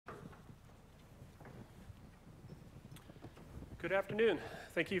Good afternoon.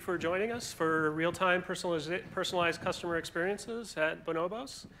 Thank you for joining us for real-time personalized customer experiences at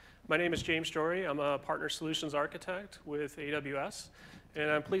Bonobos. My name is James Jory. I'm a partner solutions architect with AWS. And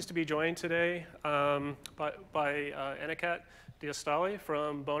I'm pleased to be joined today by Aniket Diastali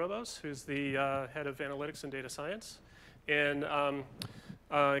from Bonobos, who's the head of analytics and data science, and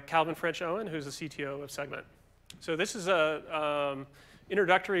Calvin French-Owen, who's the CTO of Segment. So this is a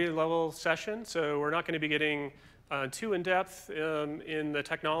introductory level session, so we're not going to be getting too in-depth in the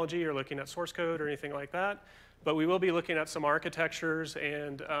technology or looking at source code or anything like that. But we will be looking at some architectures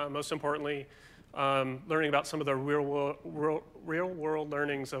and, most importantly, learning about some of the real-world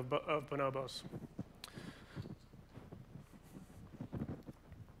learnings of Bonobos.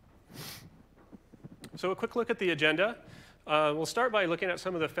 So a quick look at the agenda. We'll start by looking at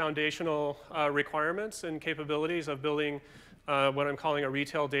some of the foundational requirements and capabilities of building what I'm calling a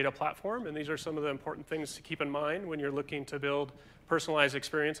retail data platform. And these are some of the important things to keep in mind when you're looking to build personalized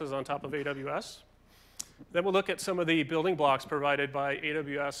experiences on top of AWS. Then we'll look at some of the building blocks provided by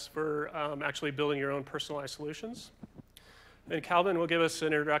AWS for actually building your own personalized solutions. Then Calvin will give us an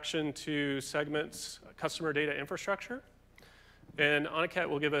introduction to Segment's customer data infrastructure. And Aniket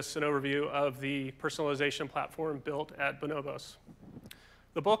will give us an overview of the personalization platform built at Bonobos.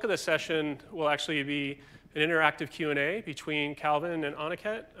 The bulk of the session will actually be an interactive Q&A between Calvin and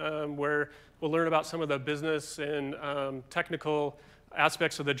Aniket, where we'll learn about some of the business and technical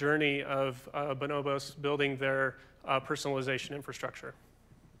aspects of the journey of Bonobos building their personalization infrastructure.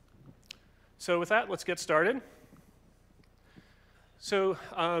 So with that, let's get started. So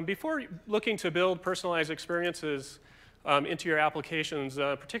before looking to build personalized experiences into your applications,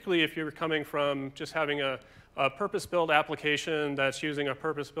 particularly if you're coming from just having a purpose-built application that's using a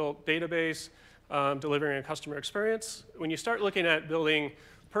purpose-built database, delivering a customer experience. When you start looking at building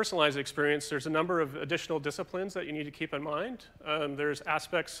personalized experience, there's a number of additional disciplines that you need to keep in mind. There's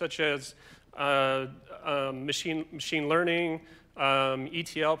aspects such as machine learning,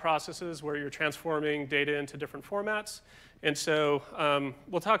 ETL processes where you're transforming data into different formats. And so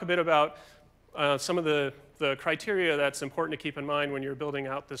we'll talk a bit about some of the criteria that's important to keep in mind when you're building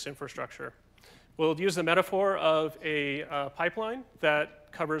out this infrastructure. We'll use the metaphor of a pipeline that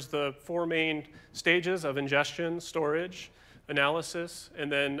covers the four main stages of ingestion, storage, analysis, and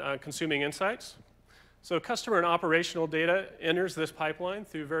then consuming insights. So customer and operational data enters this pipeline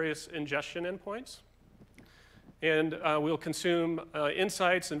through various ingestion endpoints. And we'll consume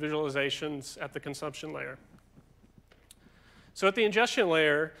insights and visualizations at the consumption layer. So at the ingestion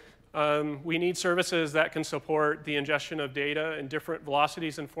layer, we need services that can support the ingestion of data in different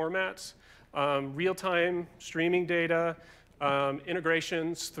velocities and formats, real-time streaming data,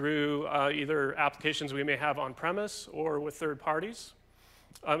 integrations through either applications we may have on-premise or with third parties,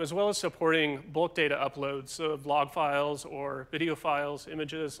 as well as supporting bulk data uploads of log files or video files,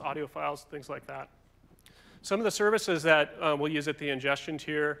 images, audio files, things like that. Some of the services that we'll use at the ingestion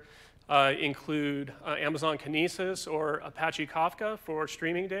tier include Amazon Kinesis or Apache Kafka for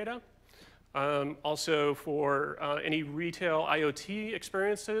streaming data. Also for any retail IoT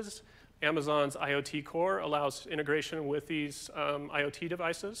experiences, Amazon's IoT Core allows integration with these IoT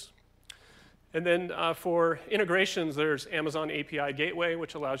devices. And then for integrations, there's Amazon API Gateway,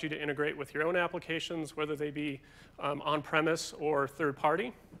 which allows you to integrate with your own applications, whether they be on-premise or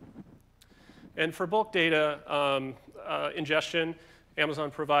third-party. And for bulk data ingestion,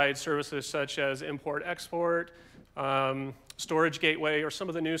 Amazon provides services such as import-export, storage gateway, or some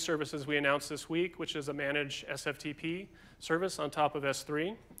of the new services we announced this week, which is a managed SFTP service on top of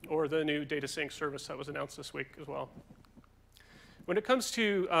S3, or the new data sync service that was announced this week as well. When it comes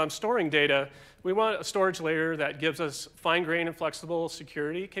to storing data, we want a storage layer that gives us fine-grained and flexible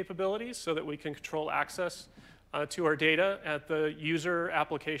security capabilities so that we can control access to our data at the user,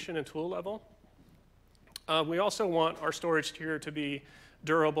 application, and tool level. We also want our storage tier to be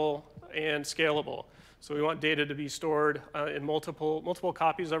durable and scalable. So we want data to be stored in multiple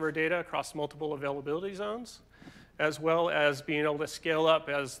copies of our data across multiple availability zones, as well as being able to scale up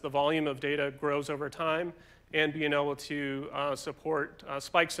as the volume of data grows over time and being able to support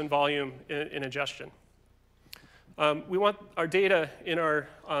spikes in volume in ingestion. We want our data in our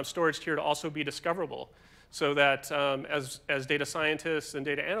storage tier to also be discoverable so that as data scientists and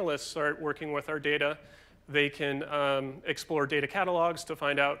data analysts start working with our data, they can explore data catalogs to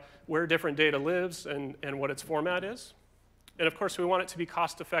find out where different data lives and what its format is. And of course, we want it to be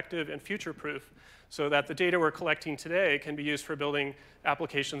cost-effective and future-proof so that the data we're collecting today can be used for building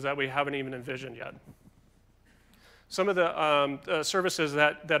applications that we haven't even envisioned yet. Some of the services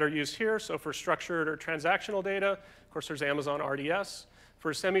that are used here, so for structured or transactional data, of course, there's Amazon RDS.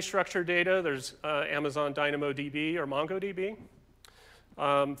 For semi-structured data, there's Amazon DynamoDB or MongoDB.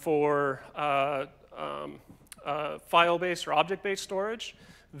 For file-based or object-based storage,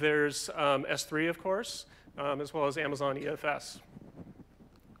 there's S3, of course, as well as Amazon EFS.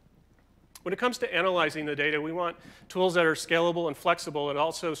 When it comes to analyzing the data, we want tools that are scalable and flexible and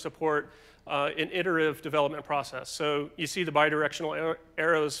also support an iterative development process. So you see the bidirectional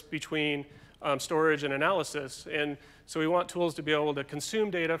arrows between storage and analysis. And so we want tools to be able to consume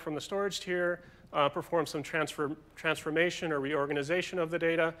data from the storage tier, perform some transformation or reorganization of the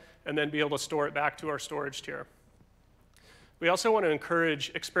data, and then be able to store it back to our storage tier. We also want to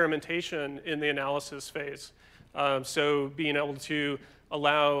encourage experimentation in the analysis phase. So being able to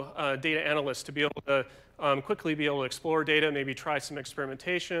allow data analysts to be able to quickly be able to explore data, maybe try some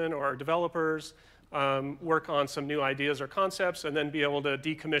experimentation, or developers work on some new ideas or concepts, and then be able to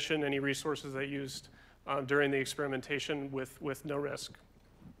decommission any resources they used during the experimentation with no risk.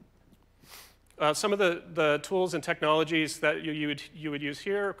 Some of the tools and technologies that you would use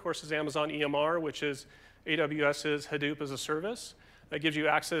here, of course, is Amazon EMR, which is AWS's Hadoop as a service. That gives you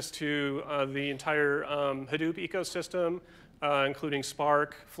access to the entire Hadoop ecosystem, including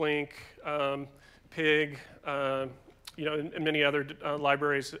Spark, Flink, Pig, and many other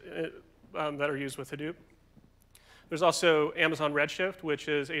libraries that are used with Hadoop. There's also Amazon Redshift, which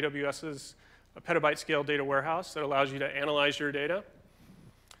is AWS's petabyte scale data warehouse that allows you to analyze your data.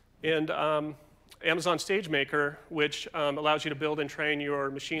 And Amazon SageMaker, which allows you to build and train your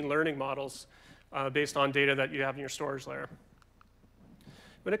machine learning models based on data that you have in your storage layer.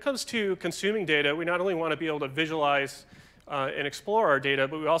 When it comes to consuming data, we not only want to be able to visualize and explore our data,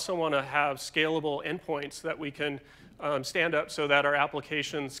 but we also want to have scalable endpoints that we can stand up so that our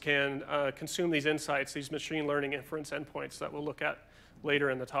applications can consume these insights, these machine learning inference endpoints that we'll look at later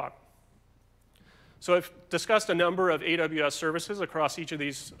in the talk. So I've discussed a number of AWS services across each of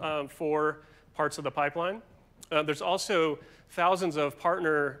these 4 parts of the pipeline. There's also thousands of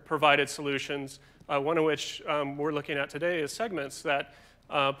partner-provided solutions, one of which we're looking at today is Segments, that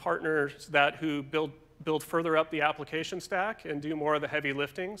partners who build further up the application stack and do more of the heavy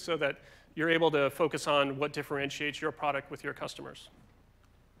lifting so that you're able to focus on what differentiates your product with your customers.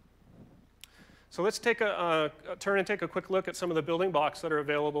 So let's take a turn and take a quick look at some of the building blocks that are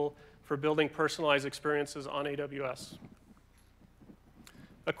available for building personalized experiences on AWS.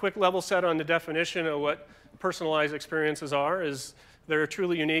 A quick level set on the definition of what personalized experiences are is they're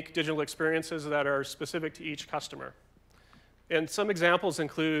truly unique digital experiences that are specific to each customer. And some examples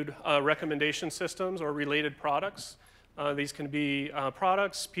include recommendation systems or related products. These can be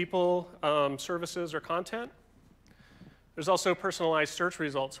products, people, services, or content. There's also personalized search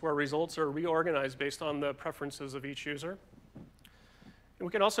results, where results are reorganized based on the preferences of each user. And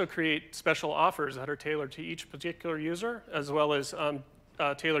we can also create special offers that are tailored to each particular user, as well as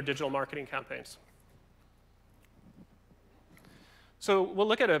tailored digital marketing campaigns. So we'll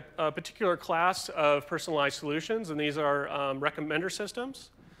look at a particular class of personalized solutions, and these are recommender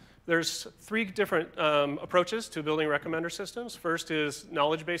systems. There's 3 different approaches to building recommender systems. First is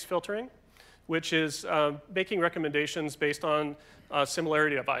knowledge-based filtering, which is making recommendations based on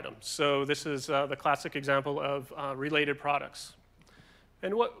similarity of items. So this is the classic example of related products.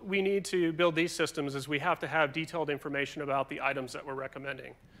 And what we need to build these systems is we have to have detailed information about the items that we're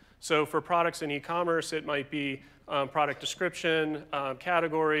recommending. So for products in e-commerce, it might be product description,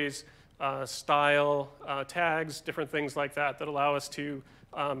 categories, style, tags, different things like that that allow us to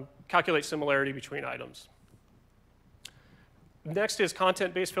calculate similarity between items. Next is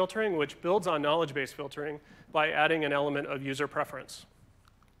content-based filtering, which builds on knowledge-based filtering by adding an element of user preference.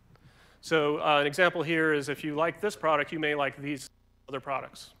 So an example here is if you like this product, you may like these other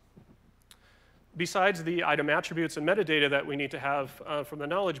products. Besides the item attributes and metadata that we need to have from the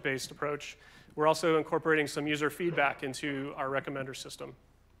knowledge-based approach, we're also incorporating some user feedback into our recommender system.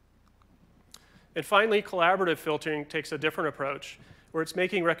 And finally, collaborative filtering takes a different approach, where it's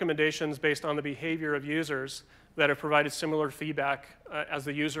making recommendations based on the behavior of users that have provided similar feedback as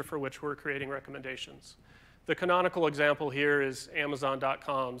the user for which we're creating recommendations. The canonical example here is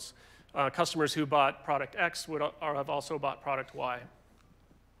Amazon.com's customers who bought product X would have also bought product Y.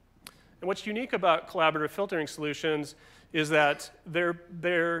 And what's unique about collaborative filtering solutions is that they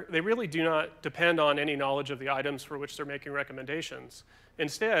really do not depend on any knowledge of the items for which they're making recommendations.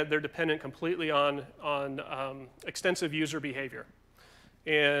 Instead, they're dependent completely on extensive user behavior.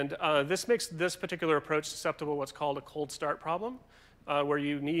 And this makes this particular approach susceptible to what's called a cold start problem, where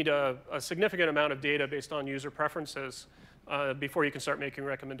you need a significant amount of data based on user preferences before you can start making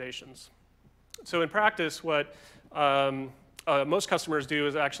recommendations. So in practice, what most customers do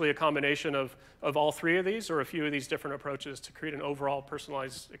is actually a combination of all three of these or a few of these different approaches to create an overall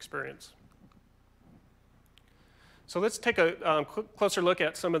personalized experience. So let's take a closer look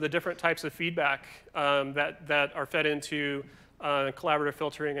at some of the different types of feedback that are fed into collaborative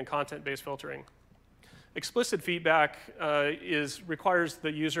filtering and content-based filtering. Explicit feedback requires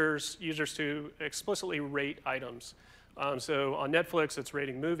the users to explicitly rate items. So on Netflix, it's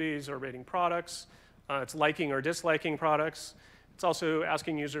rating movies or rating products. It's liking or disliking products. It's also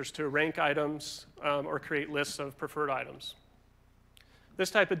asking users to rank items or create lists of preferred items. This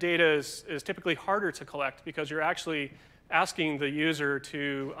type of data is typically harder to collect because you're actually asking the user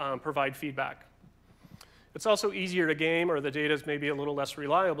to provide feedback. It's also easier to game, or the data is maybe a little less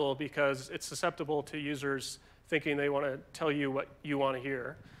reliable because it's susceptible to users thinking they want to tell you what you want to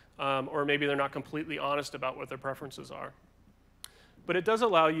hear, or maybe they're not completely honest about what their preferences are. But it does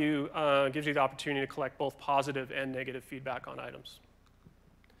allow you, gives you the opportunity to collect both positive and negative feedback on items.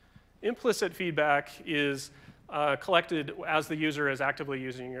 Implicit feedback is collected as the user is actively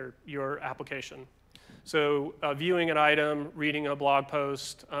using your application. So viewing an item, reading a blog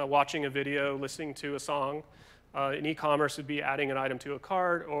post, watching a video, listening to a song. In e-commerce, would be adding an item to a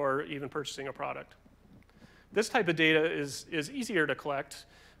cart or even purchasing a product. This type of data is easier to collect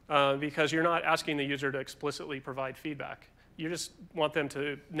because you're not asking the user to explicitly provide feedback. You just want them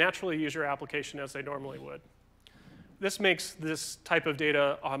to naturally use your application as they normally would. This makes this type of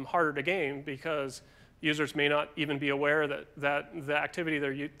data harder to game because users may not even be aware that the activity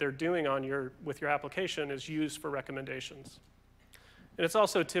they're doing with your application is used for recommendations. And it's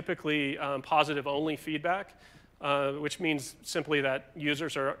also typically positive-only feedback, which means simply that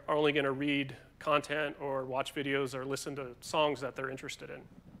users are only going to read content or watch videos or listen to songs that they're interested in.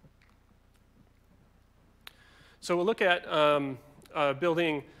 So we'll look at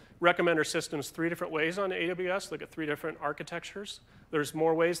building recommender systems 3 different ways on AWS, look at 3 different architectures. There's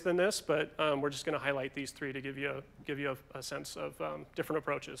more ways than this, but we're just going to highlight these 3 to give you a sense of different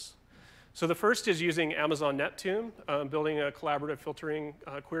approaches. So the first is using Amazon Neptune, building a collaborative filtering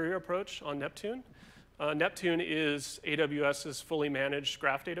query approach on Neptune. Neptune is AWS's fully managed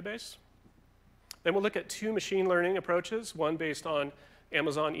graph database. Then we'll look at 2 machine learning approaches, one based on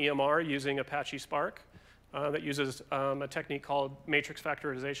Amazon EMR using Apache Spark that uses a technique called matrix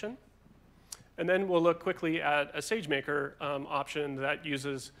factorization. And then we'll look quickly at a SageMaker option that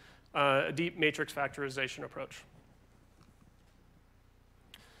uses a deep matrix factorization approach.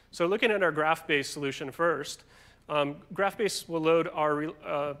 So looking at our graph-based solution first, graph-based will load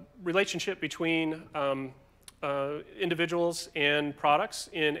our relationship between individuals and products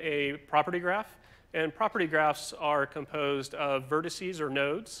in a property graph. And property graphs are composed of vertices or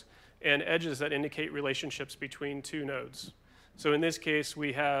nodes and edges that indicate relationships between 2 nodes. So in this case,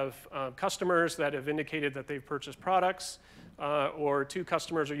 we have customers that have indicated that they've purchased products, or 2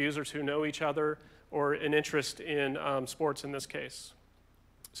 customers or users who know each other, or an interest in sports in this case.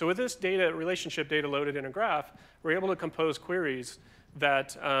 So with this relationship data loaded in a graph, we're able to compose queries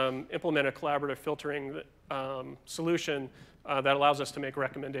that implement a collaborative filtering solution that allows us to make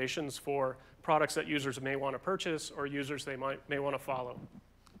recommendations for products that users may want to purchase or users they may want to follow.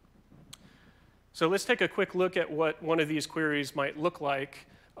 So let's take a quick look at what one of these queries might look like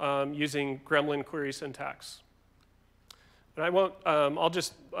using Gremlin query syntax. And I'll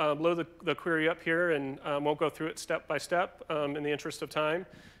just load the query up here and won't go through it step by step in the interest of time.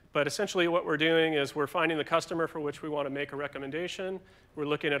 But essentially what we're doing is we're finding the customer for which we want to make a recommendation. We're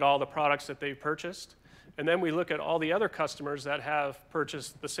looking at all the products that they've purchased. And then we look at all the other customers that have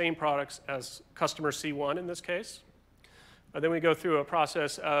purchased the same products as customer C1 in this case. Then we go through a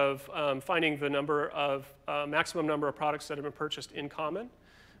process of finding the maximum number of products that have been purchased in common.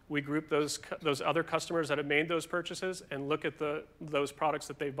 We group those other customers that have made those purchases and look at those products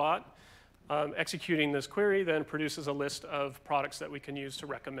that they bought. Executing this query then produces a list of products that we can use to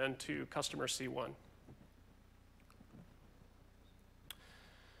recommend to customer C1.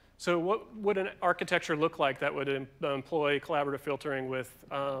 So what would an architecture look like that would employ collaborative filtering with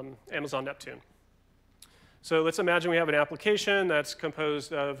Amazon Neptune? So let's imagine we have an application that's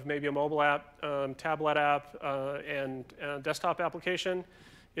composed of maybe a mobile app, tablet app, and a desktop application.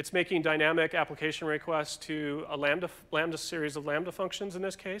 It's making dynamic application requests to a Lambda series of Lambda functions in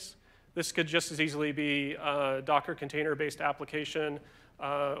this case. This could just as easily be a Docker container-based application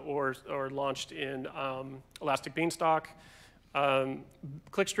or launched in Elastic Beanstalk.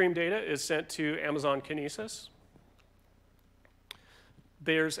 Clickstream data is sent to Amazon Kinesis.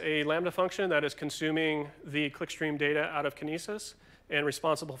 There's a Lambda function that is consuming the clickstream data out of Kinesis and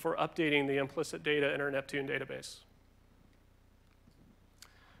responsible for updating the implicit data in our Neptune database.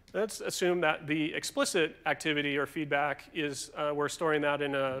 Let's assume that the explicit activity or feedback is, we're storing that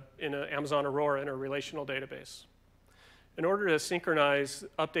in an Amazon Aurora in a relational database. In order to synchronize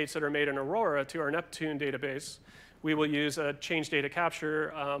updates that are made in Aurora to our Neptune database, we will use a change data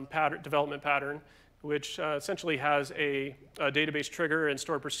capture development pattern, which essentially has a database trigger and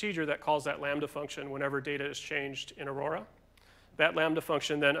stored procedure that calls that Lambda function whenever data is changed in Aurora. That Lambda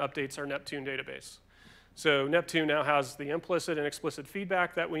function then updates our Neptune database. So Neptune now has the implicit and explicit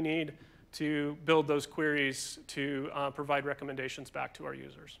feedback that we need to build those queries to provide recommendations back to our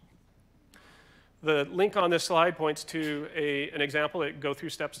users. The link on this slide points to an example that go through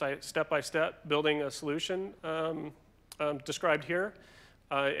step by step building a solution described here.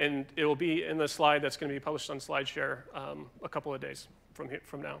 And it will be in the slide that's going to be published on SlideShare a couple of days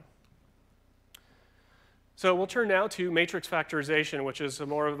from now. So we'll turn now to matrix factorization, which is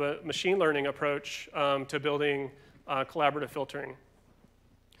more of a machine learning approach to building collaborative filtering.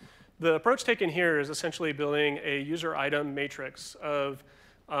 The approach taken here is essentially building a user item matrix of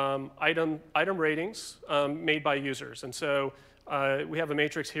item ratings made by users. And so we have a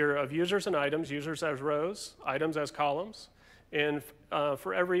matrix here of users and items, users as rows, items as columns. And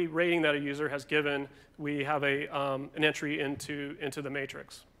for every rating that a user has given, we have an entry into the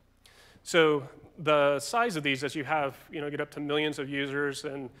matrix. So the size of these, as you have, get up to millions of users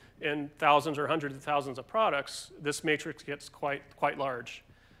and thousands or hundreds of thousands of products, this matrix gets quite large.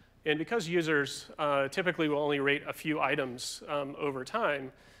 And because users typically will only rate a few items over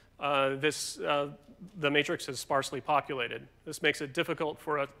time, the matrix is sparsely populated. This makes it difficult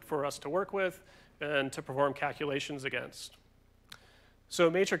for us to work with and to perform calculations against. So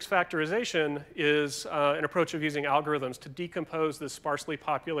matrix factorization is an approach of using algorithms to decompose this sparsely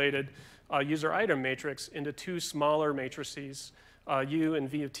populated user item matrix into two smaller matrices, U and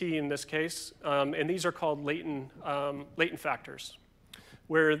V of t in this case. And these are called latent factors,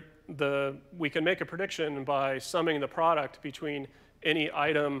 where we can make a prediction by summing the product between any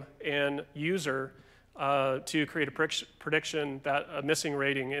item and user to create a prediction that a missing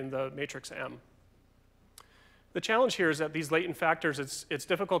rating in the matrix M. The challenge here is that these latent factors, it's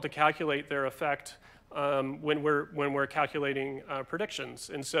difficult to calculate their effect when we're calculating predictions.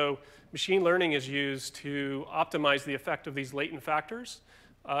 And so machine learning is used to optimize the effect of these latent factors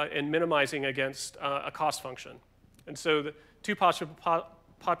and minimizing against a cost function. And so the two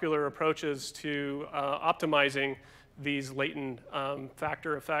popular approaches to optimizing these latent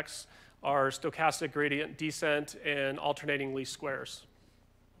factor effects are stochastic gradient descent and alternating least squares.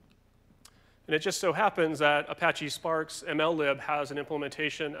 And it just so happens that Apache Spark's MLlib has an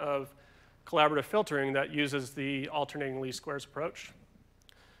implementation of collaborative filtering that uses the alternating least squares approach.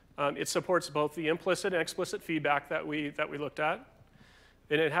 It supports both the implicit and explicit feedback that we looked at.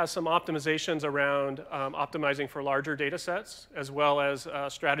 And it has some optimizations around optimizing for larger data sets, as well as a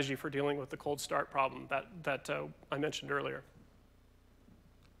strategy for dealing with the cold start problem that I mentioned earlier.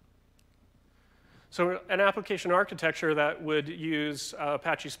 So an application architecture that would use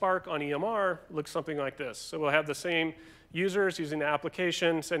Apache Spark on EMR looks something like this. So we'll have the same users using the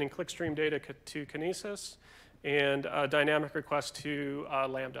application, sending clickstream data to Kinesis, and dynamic requests to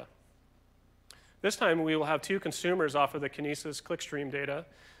Lambda. This time, we will have two consumers off of the Kinesis clickstream data.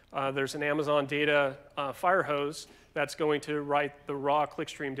 There's an Amazon data firehose that's going to write the raw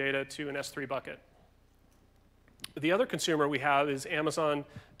clickstream data to an S3 bucket. The other consumer we have is Amazon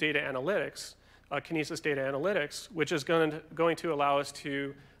Data Analytics, Kinesis Data Analytics, which is going to allow us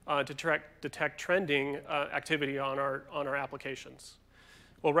to detect trending activity on our applications.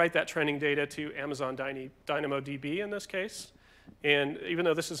 We'll write that trending data to Amazon DynamoDB in this case. And even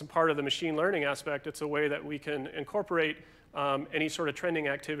though this isn't part of the machine learning aspect, it's a way that we can incorporate any sort of trending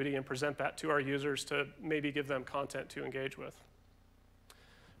activity and present that to our users to maybe give them content to engage with.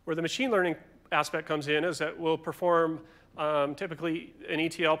 Where the machine learning aspect comes in is that we'll perform, typically an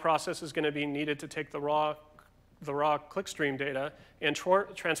ETL process is going to be needed to take the raw clickstream data and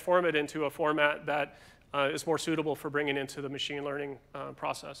transform it into a format that is more suitable for bringing into the machine learning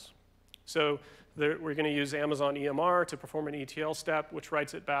process. So we're going to use Amazon EMR to perform an ETL step, which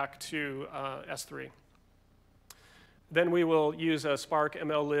writes it back to S3. Then we will use a Spark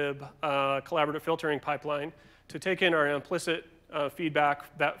MLlib collaborative filtering pipeline to take in our implicit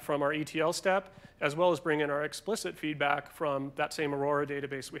feedback from our ETL step, as well as bring in our explicit feedback from that same Aurora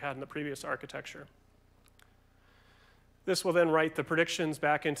database we had in the previous architecture. This will then write the predictions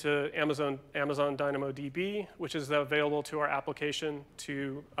back into Amazon DynamoDB, which is available to our application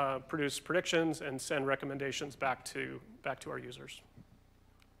to produce predictions and send recommendations back to our users.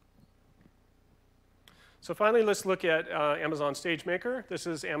 So finally, let's look at Amazon SageMaker. This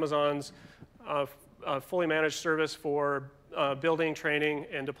is Amazon's a fully managed service for building, training,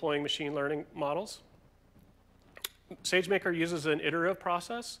 and deploying machine learning models. SageMaker uses an iterative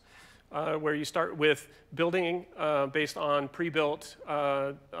process where you start with building based on pre-built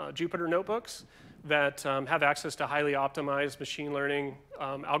Jupyter notebooks that have access to highly optimized machine learning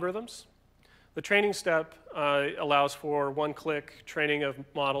algorithms. The training step allows for one-click training of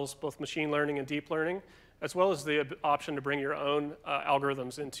models, both machine learning and deep learning, as well as the option to bring your own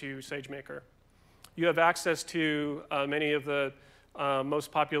algorithms into SageMaker. You have access to many of the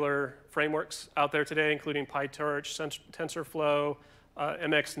most popular frameworks out there today, including PyTorch, TensorFlow,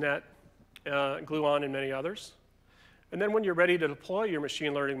 MXNet, Gluon, and many others. And then when you're ready to deploy your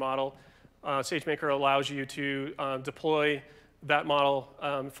machine learning model, SageMaker allows you to deploy that model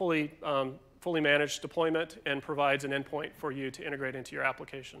fully managed deployment and provides an endpoint for you to integrate into your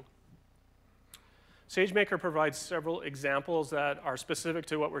application. SageMaker provides several examples that are specific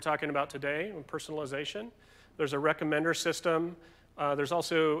to what we're talking about today, personalization. There's a recommender system. There's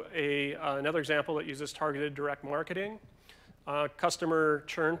also another example that uses targeted direct marketing, customer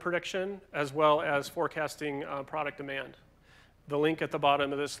churn prediction, as well as forecasting product demand. The link at the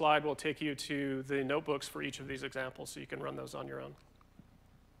bottom of this slide will take you to the notebooks for each of these examples, so you can run those on your own.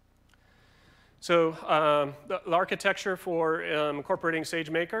 So the architecture for incorporating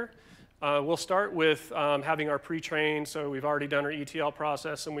SageMaker, we'll start with having our pre-trained, so we've already done our ETL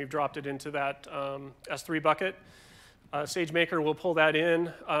process, and we've dropped it into that S3 bucket. SageMaker will pull that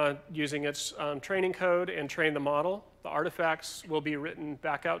in using its training code and train the model. The artifacts will be written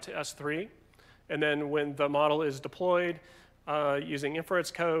back out to S3. And then when the model is deployed using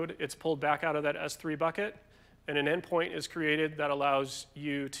inference code, it's pulled back out of that S3 bucket. And an endpoint is created that allows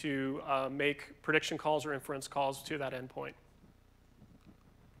you to make prediction calls or inference calls to that endpoint.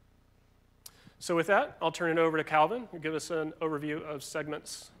 So with that, I'll turn it over to Calvin, who'll give us an overview of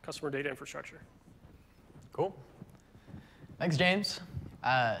Segment's customer data infrastructure. Cool. Thanks, James.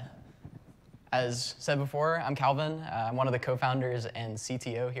 As said before, I'm Calvin. I'm one of the co-founders and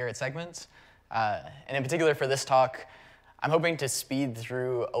CTO here at Segment. And in particular for this talk, I'm hoping to speed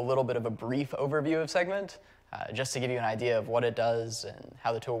through a little bit of a brief overview of Segment, just to give you an idea of what it does and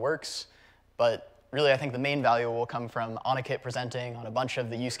how the tool works. But really, I think the main value will come from Anikit presenting on a bunch of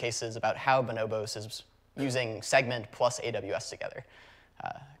the use cases about how Bonobos is using Segment plus AWS together.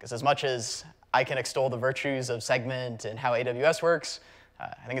 Because as much as I can extol the virtues of Segment and how AWS works,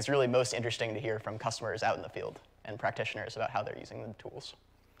 I think it's really most interesting to hear from customers out in the field and practitioners about how they're using the tools.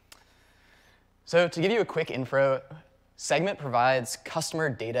 So to give you a quick intro, Segment provides customer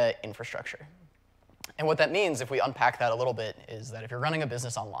data infrastructure. And what that means, if we unpack that a little bit, is that if you're running a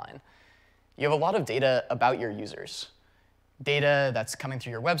business online, you have a lot of data about your users. Data that's coming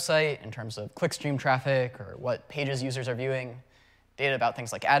through your website in terms of clickstream traffic or what pages users are viewing. Data about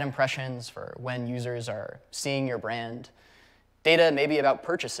things like ad impressions for when users are seeing your brand. Data maybe about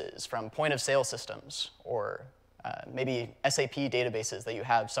purchases from point of sale systems or maybe SAP databases that you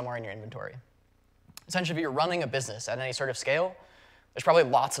have somewhere in your inventory. Essentially, if you're running a business at any sort of scale, there's probably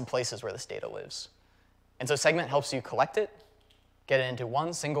lots of places where this data lives. And so Segment helps you collect it, get it into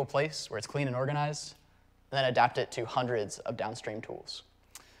one single place where it's clean and organized, and then adapt it to hundreds of downstream tools.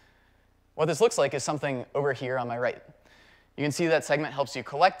 What this looks like is something over here on my right. You can see that Segment helps you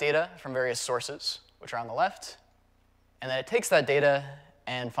collect data from various sources, which are on the left, and then it takes that data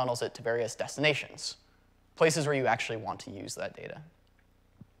and funnels it to various destinations, places where you actually want to use that data.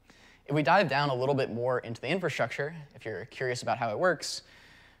 If we dive down a little bit more into the infrastructure, if you're curious about how it works,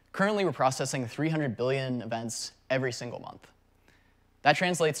 currently we're processing 300 billion events every single month. That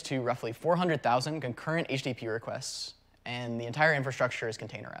translates to roughly 400,000 concurrent HTTP requests, and the entire infrastructure is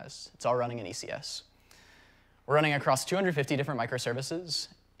containerized. It's all running in ECS. We're running across 250 different microservices,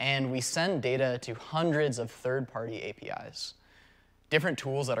 and we send data to hundreds of third-party APIs, different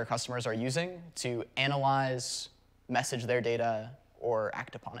tools that our customers are using to analyze, message their data, or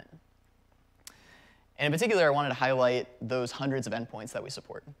act upon it. And in particular, I wanted to highlight those hundreds of endpoints that we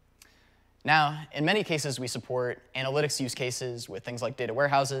support. Now, in many cases, we support analytics use cases with things like data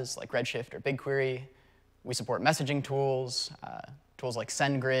warehouses, like Redshift or BigQuery. We support messaging tools, tools like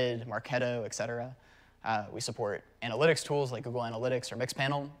SendGrid, Marketo, et cetera. We support analytics tools like Google Analytics or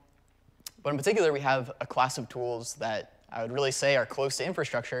Mixpanel. But in particular, we have a class of tools that I would really say are close to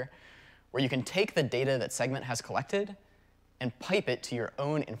infrastructure, where you can take the data that Segment has collected and pipe it to your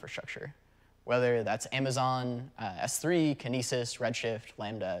own infrastructure, whether that's Amazon, S3, Kinesis, Redshift,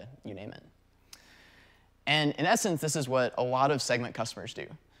 Lambda, you name it. And in essence, this is what a lot of Segment customers do.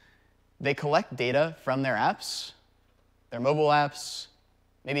 They collect data from their apps, their mobile apps,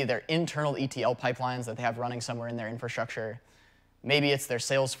 maybe their internal ETL pipelines that they have running somewhere in their infrastructure. Maybe it's their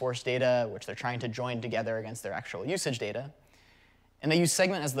Salesforce data, which they're trying to join together against their actual usage data. And they use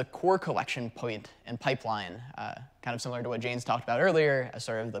Segment as the core collection point and pipeline, kind of similar to what James talked about earlier, as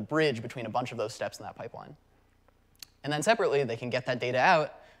sort of the bridge between a bunch of those steps in that pipeline. And then separately, they can get that data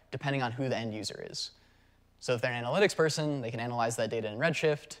out depending on who the end user is. So if they're an analytics person, they can analyze that data in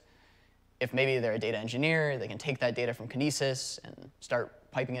Redshift. If maybe they're a data engineer, they can take that data from Kinesis and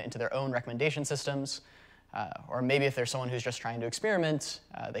start piping it into their own recommendation systems. Or maybe if there's someone who's just trying to experiment,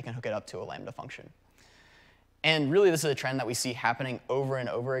 they can hook it up to a Lambda function. And really, this is a trend that we see happening over and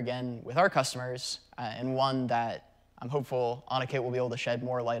over again with our customers, and one that I'm hopeful Anikit will be able to shed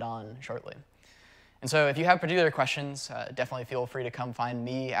more light on shortly. And so if you have particular questions, definitely feel free to come find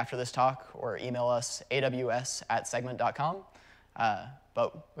me after this talk or email us aws@segment.com.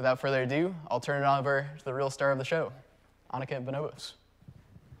 But without further ado, I'll turn it over to the real star of the show, Anikit Bonobos.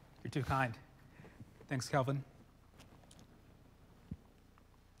 You're too kind. Thanks, Calvin.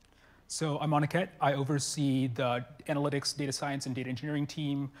 So I'm Anikit. I oversee the analytics, data science, and data engineering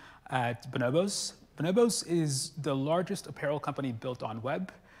team at Bonobos. Bonobos is the largest apparel company built on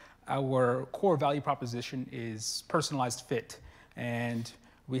web. Our core value proposition is personalized fit, and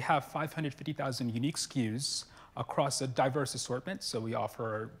we have 550,000 unique SKUs across a diverse assortment. So we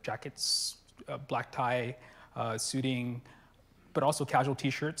offer jackets, black tie, suiting, but also casual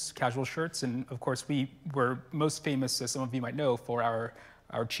t-shirts, casual shirts, and of course we're most famous, as some of you might know, for our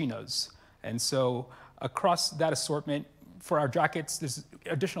chinos. And so across that assortment, for our jackets, there's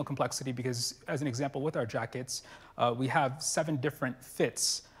additional complexity because, as an example, with our jackets, we have 7 different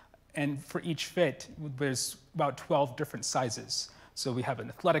fits. And for each fit, there's about 12 different sizes. So we have an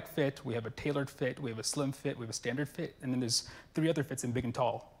athletic fit, we have a tailored fit, we have a slim fit, we have a standard fit, and then there's 3 other fits in big and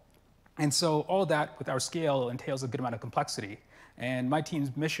tall. And so all that with our scale entails a good amount of complexity. And my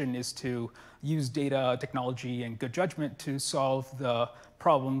team's mission is to use data, technology, and good judgment to solve the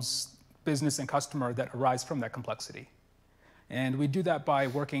problems, business and customer, that arise from that complexity. And we do that by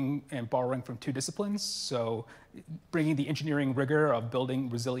working and borrowing from 2 disciplines. So bringing the engineering rigor of building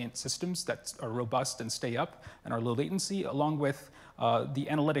resilient systems that are robust and stay up and are low latency, along with the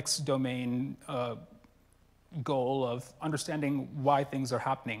analytics domain goal of understanding why things are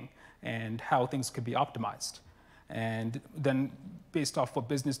happening and how things could be optimized. And then based off what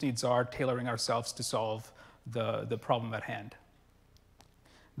business needs are, tailoring ourselves to solve the problem at hand.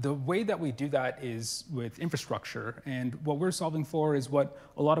 The way that we do that is with infrastructure, and what we're solving for is what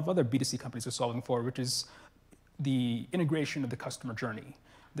a lot of other B2C companies are solving for, which is the integration of the customer journey.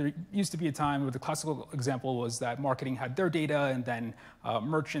 There used to be a time where the classical example was that marketing had their data, and then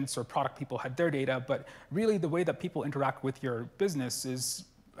merchants or product people had their data, but really the way that people interact with your business is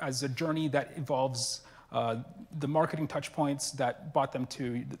as a journey that involves the marketing touch points that brought them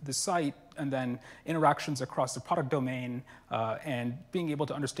to the site, and then interactions across the product domain, and being able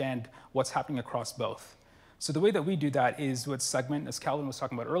to understand what's happening across both. So the way that we do that is with Segment, as Calvin was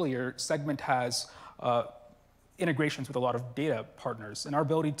talking about earlier. Segment has integrations with a lot of data partners, and our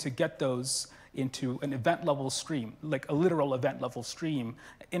ability to get those into an event-level stream, like a literal event-level stream,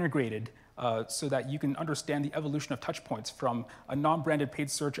 integrated so that you can understand the evolution of touch points from a non-branded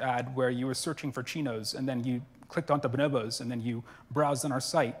paid search ad where you were searching for chinos, and then you clicked onto Bonobos, and then you browsed on our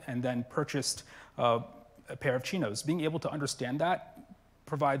site, and then purchased a pair of chinos. Being able to understand that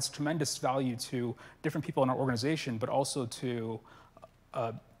provides tremendous value to different people in our organization, but also to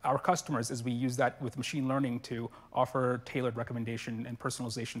our customers as we use that with machine learning to offer tailored recommendation and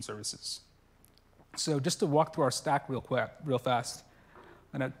personalization services. So just to walk through our stack real fast,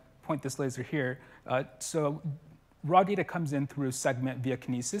 I'm going to point this laser here. So raw data comes in through Segment via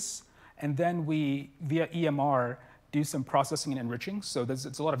Kinesis, and then we, via EMR, do some processing and enriching. So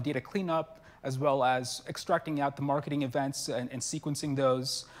it's a lot of data cleanup, as well as extracting out the marketing events and sequencing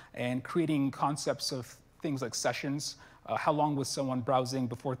those, and creating concepts of things like sessions. How long was someone browsing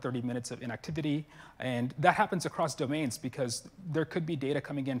before 30 minutes of inactivity? And that happens across domains because there could be data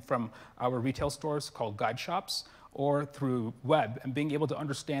coming in from our retail stores called guide shops, or through web, and being able to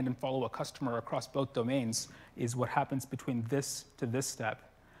understand and follow a customer across both domains is what happens between this to this step.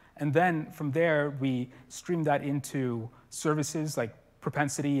 And then from there, we stream that into services like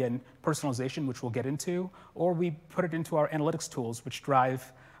propensity and personalization, which we'll get into, or we put it into our analytics tools, which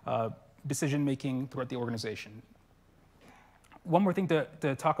drive decision-making throughout the organization. One more thing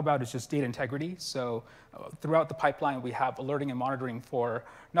to talk about is just data integrity. So throughout the pipeline, we have alerting and monitoring for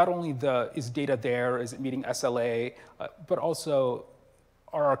not only is data there, is it meeting SLA, but also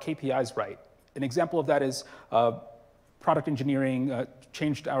are our KPIs right? An example of that is product engineering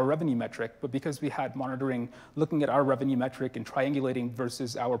changed our revenue metric, but because we had monitoring looking at our revenue metric and triangulating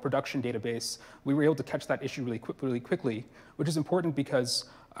versus our production database, we were able to catch that issue really quickly, which is important because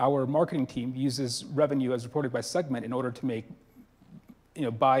our marketing team uses revenue as reported by segment in order to make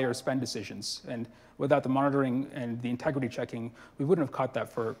buy or spend decisions. And without the monitoring and the integrity checking, we wouldn't have caught that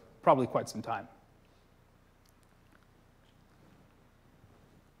for probably quite some time.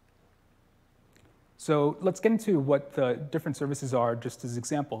 So let's get into what the different services are just as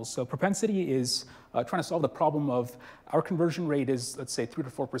examples. So propensity is trying to solve the problem of our conversion rate is, let's say, 3 to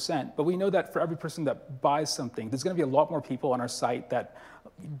 4%. But we know that for every person that buys something, there's going to be a lot more people on our site that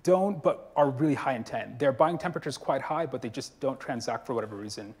don't, but are really high intent. Their buying temperature is quite high, but they just don't transact for whatever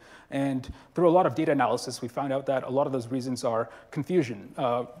reason. And through a lot of data analysis, we found out that a lot of those reasons are confusion,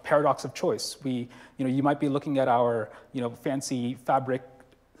 paradox of choice. You might be looking at our fancy fabric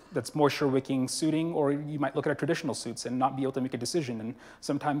that's moisture-wicking suiting, or you might look at our traditional suits and not be able to make a decision. And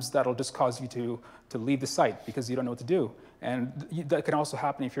sometimes that'll just cause you to leave the site because you don't know what to do. And that can also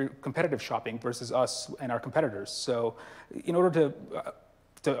happen if you're competitive shopping versus us and our competitors. So in order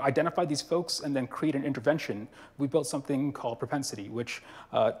to identify these folks and then create an intervention, we built something called Propensity, which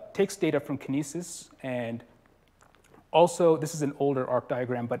takes data from Kinesis. And also, this is an older ARC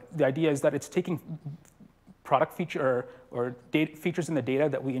diagram, but the idea is that it's taking product feature or data features in the data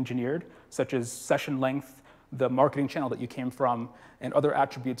that we engineered, such as session length, the marketing channel that you came from, and other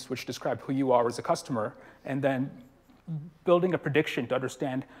attributes which describe who you are as a customer, and then building a prediction to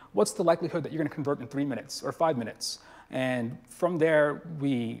understand what's the likelihood that you're going to convert in 3 minutes or 5 minutes. And from there,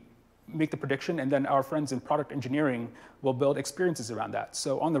 we make the prediction, and then our friends in product engineering will build experiences around that.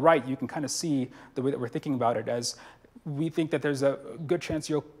 So on the right, you can kind of see the way that we're thinking about it as we think that there's a good chance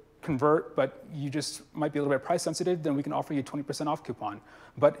you'll convert, but you just might be a little bit price sensitive, then we can offer you a 20% off coupon.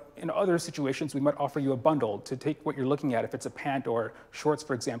 But in other situations, we might offer you a bundle to take what you're looking at, if it's a pant or shorts,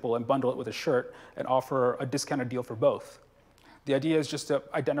 for example, and bundle it with a shirt and offer a discounted deal for both. The idea is just to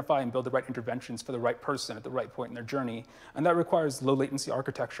identify and build the right interventions for the right person at the right point in their journey. And that requires low latency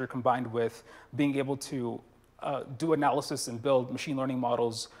architecture combined with being able to do analysis and build machine learning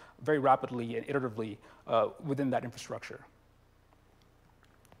models very rapidly and iteratively within that infrastructure.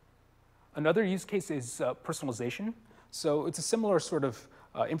 Another use case is personalization. So it's a similar sort of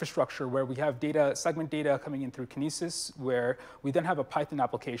infrastructure where we have data, segment data coming in through Kinesis, where we then have a Python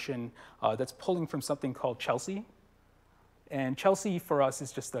application that's pulling from something called Chelsea. And Chelsea for us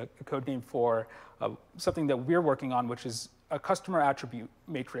is just a code name for something that we're working on, which is a customer attribute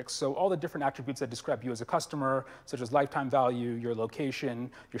matrix. So all the different attributes that describe you as a customer, such as lifetime value, your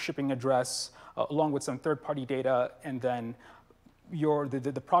location, your shipping address, along with some third-party data, and then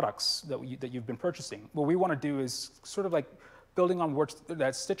the products that you've been purchasing. What we want to do is sort of like building on work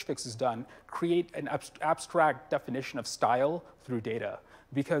that Stitch Fix has done, create an abstract definition of style through data.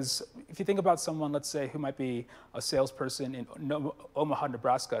 Because if you think about someone, let's say, who might be a salesperson in Omaha,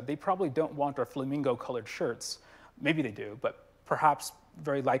 Nebraska, they probably don't want our flamingo-colored shirts. Maybe they do, but perhaps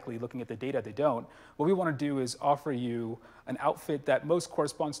very likely, looking at the data, they don't. What we want to do is offer you an outfit that most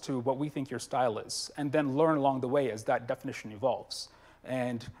corresponds to what we think your style is, and then learn along the way as that definition evolves.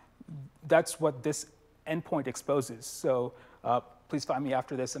 And that's what this endpoint exposes. So please find me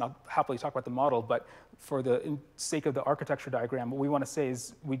after this, and I'll happily talk about the model. But for the sake of the architecture diagram, what we want to say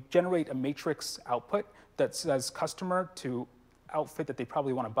is we generate a matrix output that says customer to outfit that they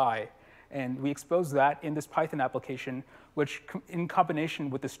probably want to buy. And we expose that in this Python application, which in combination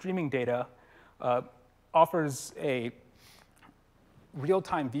with the streaming data offers a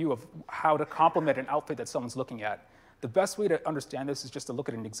real-time view of how to complement an outfit that someone's looking at. The best way to understand this is just to look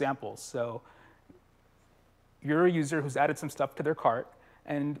at an example. So you're a user who's added some stuff to their cart,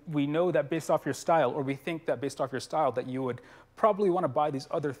 and we know that based off your style, or we think that based off your style, that you would probably want to buy these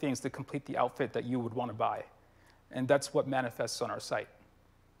other things to complete the outfit that you would want to buy. And that's what manifests on our site.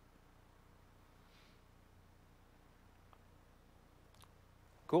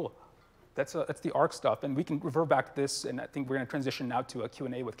 Cool. That's the ARC stuff, and we can revert back to this, and I think we're going to transition now to a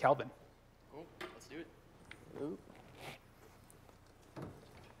Q&A with Calvin. Cool. Let's do it. Ooh.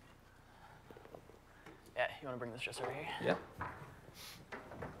 Yeah, you want to bring this just over here? Yeah.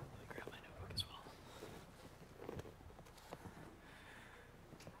 Grab my notebook as well.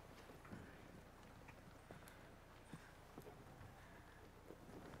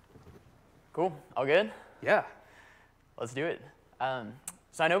 Cool. All good? Yeah. Let's do it.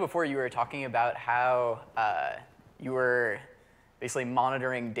 So I know before you were talking about how you were basically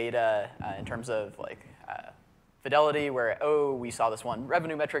monitoring data in terms of like fidelity, where, oh, we saw this one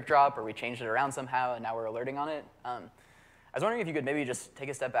revenue metric drop, or we changed it around somehow, and now we're alerting on it. I was wondering if you could maybe just take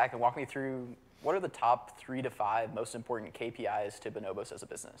a step back and walk me through what are the top 3 to 5 most important KPIs to Bonobos as a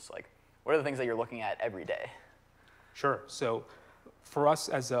business? Like, what are the things that you're looking at every day? Sure. So for us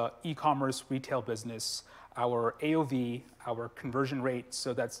as an e-commerce retail business, our AOV, our conversion rate,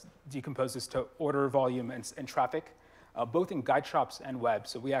 so that's decomposes to order volume and traffic, both in guide shops and web.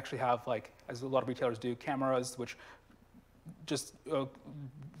 So we actually have, like, as a lot of retailers do, cameras which just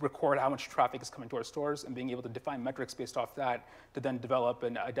record how much traffic is coming to our stores, and being able to define metrics based off that to then develop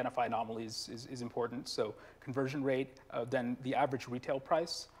and identify anomalies is important. So conversion rate, then the average retail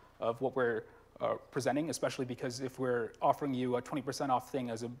price of what we're presenting, especially because if we're offering you a 20% off thing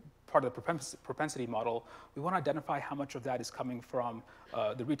as a part of the propensity model, we want to identify how much of that is coming from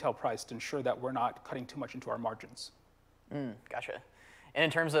the retail price to ensure that we're not cutting too much into our margins. Gotcha. And in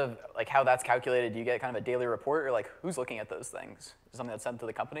terms of like how that's calculated, do you get kind of a daily report, or like who's looking at those things? Is it something that's sent to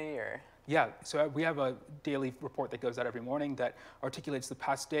the company, or? Yeah, so we have a daily report that goes out every morning that articulates the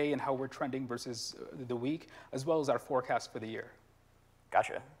past day and how we're trending versus the week, as well as our forecast for the year.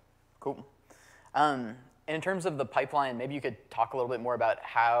 Gotcha. Cool. And in terms of the pipeline, maybe you could talk a little bit more about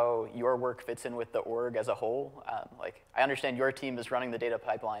how your work fits in with the org as a whole. Like, I understand your team is running the data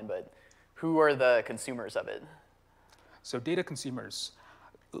pipeline, but who are the consumers of it? So data consumers.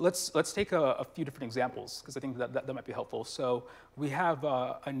 Let's take a few different examples, because I think that might be helpful. So we have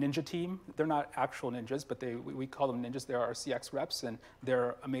a ninja team. They're not actual ninjas, but we call them ninjas. They're our CX reps, and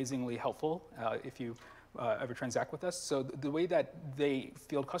they're amazingly helpful if you ever transact with us. So the way that they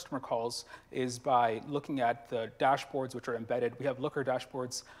field customer calls is by looking at the dashboards which are embedded. We have Looker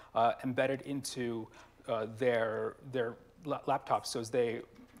dashboards embedded into their laptops. So as they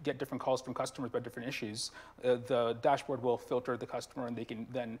get different calls from customers about different issues, the dashboard will filter the customer, and they can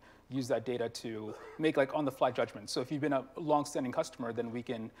then use that data to make like on-the-fly judgments. So if you've been a long-standing customer, then we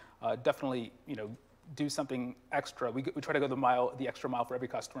can definitely do something extra. We try to go the extra mile for every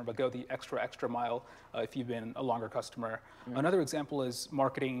customer, but go the extra mile if you've been a longer customer. Another example is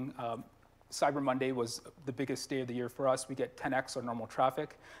marketing. Cyber Monday was the biggest day of the year for us. We get 10x our normal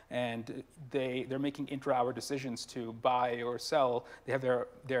traffic, and they're making intra-hour decisions to buy or sell. They have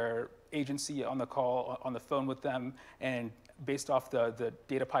their agency on the call, on the phone with them, and based off the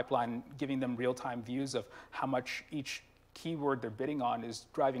data pipeline, giving them real-time views of how much each keyword they're bidding on is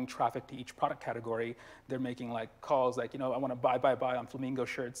driving traffic to each product category. They're making like calls like, I want to buy on Flamingo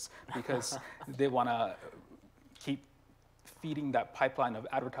shirts, because they want to keep feeding that pipeline of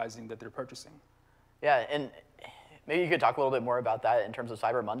advertising that they're purchasing. Yeah, and maybe you could talk a little bit more about that in terms of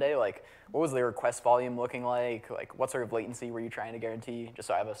Cyber Monday. Like, what was the request volume looking like? Like, what sort of latency were you trying to guarantee, just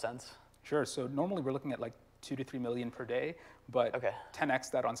so I have a sense? Sure, so normally we're looking at like 2 to 3 million per day, but 10x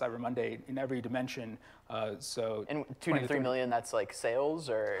that on Cyber Monday in every dimension. So and 2 to 3 million, that's like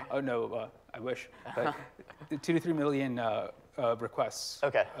sales, or? Oh no, I wish. But 2 to 3 million requests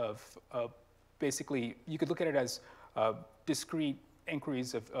of basically, you could look at it as discrete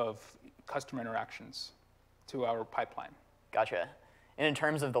inquiries of customer interactions to our pipeline. Gotcha. And in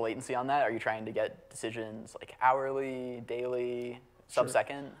terms of the latency on that, are you trying to get decisions like hourly, daily,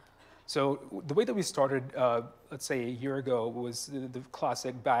 sub-second? Sure. So the way that we started, let's say a year ago, was the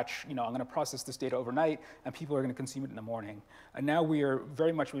classic batch, I'm going to process this data overnight, and people are going to consume it in the morning. And now we are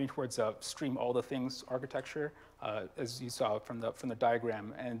very much moving towards a stream all the things architecture, as you saw from the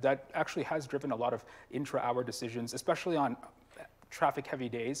diagram. And that actually has driven a lot of intra-hour decisions, especially on traffic-heavy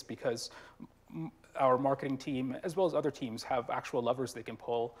days, because our marketing team, as well as other teams, have actual levers they can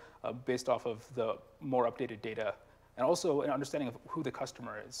pull based off of the more updated data, and also an understanding of who the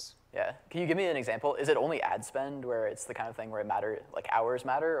customer is. Yeah. Can you give me an example? Is it only ad spend where it's the kind of thing where like hours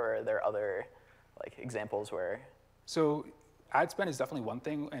matter, or are there other like examples where? So ad spend is definitely one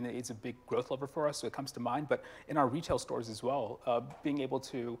thing, and it's a big growth lever for us, so it comes to mind. But in our retail stores as well, being able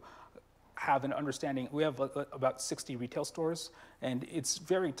to have an understanding, we have about 60 retail stores, and it's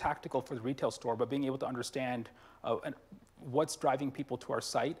very tactical for the retail store, but being able to understand what's driving people to our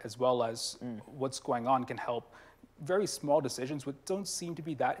site, as well as what's going on, can help. Very small decisions, which don't seem to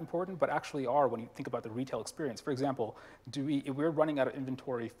be that important, but actually are when you think about the retail experience. For example, if we're running out of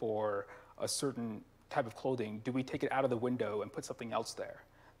inventory for a certain type of clothing, do we take it out of the window and put something else there?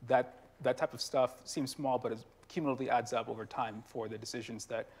 That type of stuff seems small, but it cumulatively adds up over time for the decisions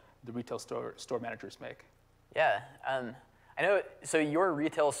that the retail store managers make. Yeah, I know. So your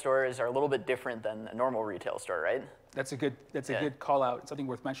retail stores are a little bit different than a normal retail store, right? That's a good call out, something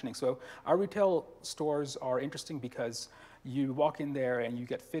worth mentioning. So our retail stores are interesting because you walk in there and you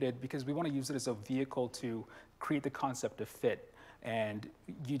get fitted, because we want to use it as a vehicle to create the concept of fit. and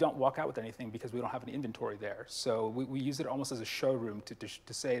you don't walk out with anything because we don't have any inventory there. So we use it almost as a showroom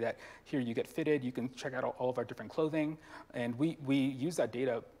to say that here you get fitted, you can check out all of our different clothing, and we use that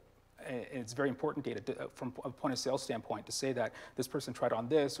data. And it's very important data from a point of sale standpoint to say that this person tried on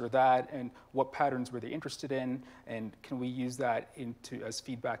this or that, and what patterns were they interested in, and can we use that as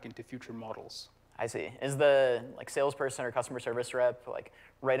feedback into future models. I see. Is the salesperson or customer service rep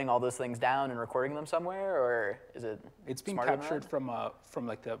writing all those things down and recording them somewhere, or is it? It's being captured from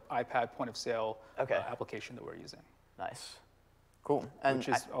the iPad point of sale application that we're using. Nice, cool. And which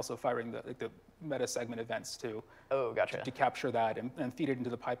is also firing the meta segment events too. Oh, gotcha. To capture that and feed it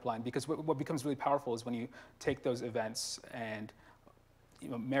into the pipeline, because what becomes really powerful is when you take those events and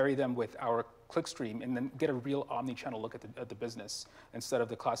marry them with our clickstream and then get a real omni-channel look at the business instead of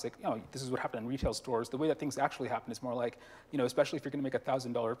the classic, this is what happened in retail stores. The way that things actually happen is more like, especially if you're going to make a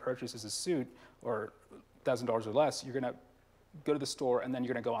 $1,000 purchase as a suit or $1,000 or less, you're going to go to the store and then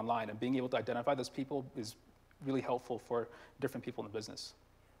you're going to go online. And being able to identify those people is really helpful for different people in the business.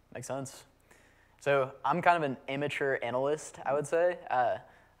 Makes sense. So I'm kind of an amateur analyst, I would say.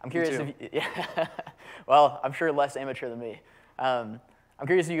 I'm curious if yeah. Well, I'm sure less amateur than me. I'm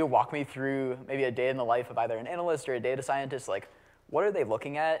curious if you could walk me through maybe a day in the life of either an analyst or a data scientist. What are they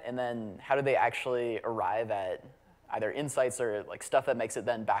looking at, and then how do they actually arrive at either insights or stuff that makes it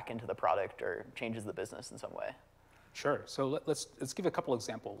then back into the product or changes the business in some way? Sure. So let's give a couple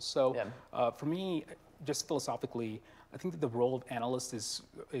examples. So for me, just philosophically, I think that the role of analyst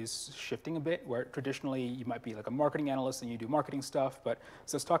is shifting a bit, where traditionally you might be like a marketing analyst and you do marketing stuff, but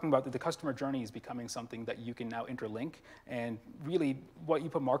so it's talking about the customer journey is becoming something that you can now interlink, and really what you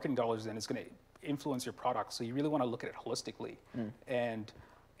put marketing dollars in is going to influence your product, so you really want to look at it holistically. And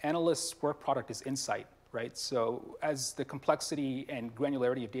analysts' work product is insight, right? So as the complexity and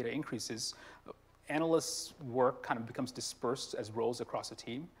granularity of data increases, analysts' work kind of becomes dispersed as roles across a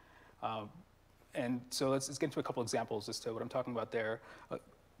team. And so let's get into a couple examples as to what I'm talking about there.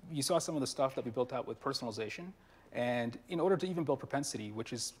 You saw some of the stuff that we built out with personalization. And in order to even build propensity,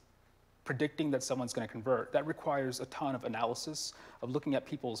 which is predicting that someone's going to convert, that requires a ton of analysis of looking at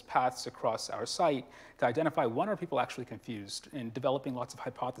people's paths across our site to identify when are people actually confused, and developing lots of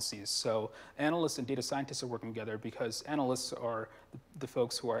hypotheses. So analysts and data scientists are working together because analysts are the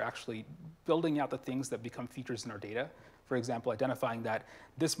folks who are actually building out the things that become features in our data. For example, identifying that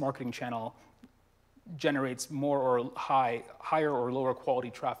this marketing channel generates more or higher or lower quality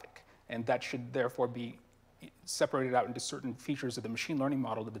traffic, and that should therefore be separated out into certain features of the machine learning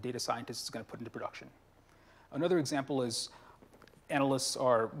model that the data scientist is going to put into production. Another example is analysts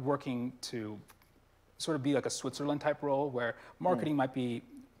are working to sort of be like a Switzerland type role, where marketing might be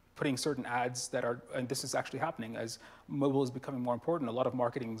putting certain ads that are, and this is actually happening as mobile is becoming more important. A lot of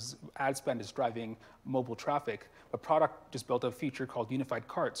marketing's ad spend is driving mobile traffic. A product just built a feature called Unified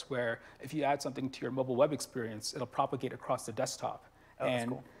Carts, where if you add something to your mobile web experience, it'll propagate across the desktop. Oh, that's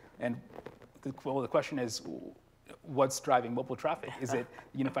cool. And the question is, what's driving mobile traffic? Is it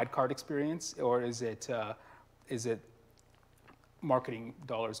Unified Cart experience, or is it marketing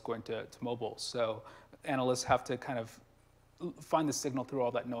dollars going to mobile? So analysts have to kind of find the signal through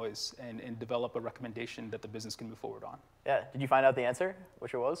all that noise and develop a recommendation that the business can move forward on. Yeah. Did you find out the answer,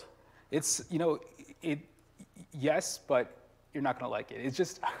 which it was? It's, yes, but you're not going to like it. It's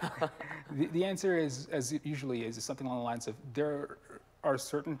just, the answer is, as it usually is something along the lines of, there are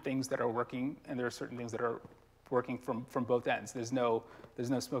certain things that are working, and there are certain things that are working from both ends. There's no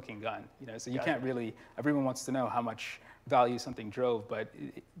smoking gun, so you can't really, everyone wants to know how much value something drove, but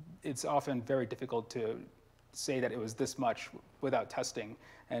it's often very difficult to say that it was this much without testing,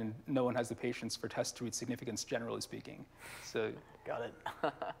 and no one has the patience for test to read significance, generally speaking. So got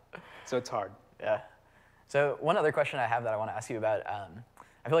it. So it's hard. Yeah. So one other question I have that I want to ask you about,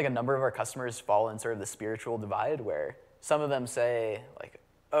 I feel like a number of our customers fall in sort of the spiritual divide, where some of them say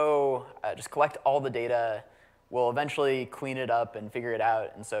just collect all the data, we'll eventually clean it up and figure it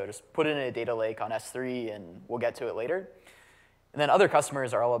out, and so just put it in a data lake on S3 and we'll get to it later. And then other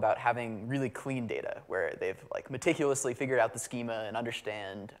customers are all about having really clean data, where they've meticulously figured out the schema and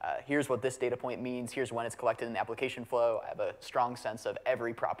understand, here's what this data point means, here's when it's collected in the application flow. I have a strong sense of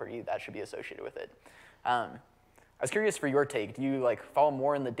every property that should be associated with it. I was curious for your take. Do you fall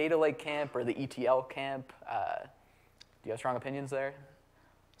more in the data lake camp or the ETL camp? Do you have strong opinions there?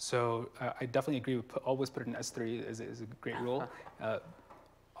 So I definitely agree with always put it in S3 is a great rule. I'll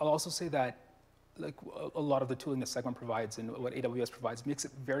also say that a lot of the tooling that Segment provides and what AWS provides makes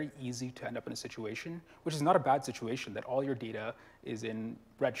it very easy to end up in a situation, which is not a bad situation, that all your data is in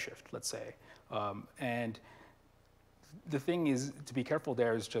Redshift, let's say. And the thing is, to be careful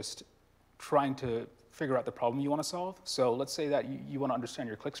there is just trying to figure out the problem you want to solve. So let's say that you want to understand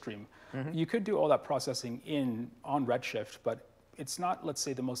your clickstream. You could do all that processing on Redshift, but it's not, let's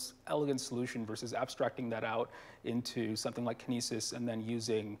say, the most elegant solution versus abstracting that out into something like Kinesis and then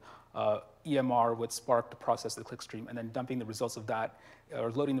using EMR with Spark to process the clickstream and then dumping the results of that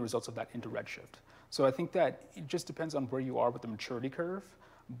or loading the results of that into Redshift. So I think that it just depends on where you are with the maturity curve.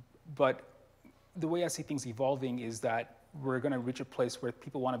 But the way I see things evolving is that we're going to reach a place where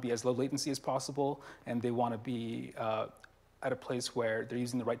people want to be as low latency as possible, and they want to be at a place where they're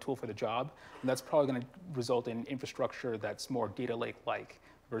using the right tool for the job. And that's probably going to result in infrastructure that's more data lake-like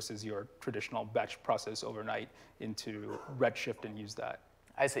versus your traditional batch process overnight into Redshift and use that.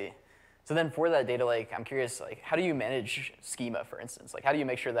 I see. So then for that data lake, I'm curious, like, how do you manage schema, for instance? Like, how do you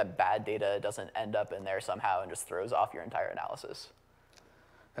make sure that bad data doesn't end up in there somehow and just throws off your entire analysis?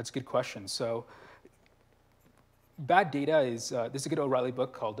 That's a good question. So bad data is, there's a good O'Reilly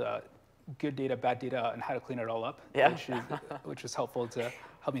book called Good Data, Bad Data, and How to Clean It All Up, yeah. which is helpful to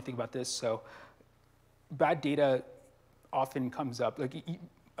help me think about this. So bad data often comes up, like,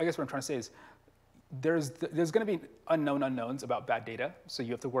 I guess what I'm trying to say is there's going to be unknown unknowns about bad data, so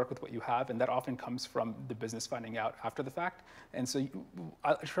you have to work with what you have, and that often comes from the business finding out after the fact. And so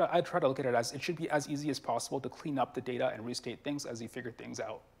I try to look at it as it should be as easy as possible to clean up the data and restate things as you figure things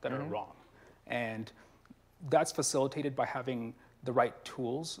out that are wrong. And that's facilitated by having the right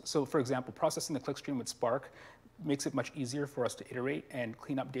tools. So for example, processing the clickstream with Spark makes it much easier for us to iterate and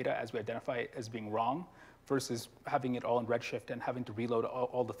clean up data as we identify it as being wrong, versus having it all in Redshift and having to reload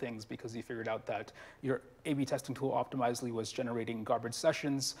all the things because you figured out that your A/B testing tool Optimizely was generating garbage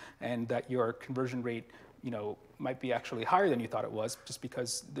sessions and that your conversion rate, might be actually higher than you thought it was just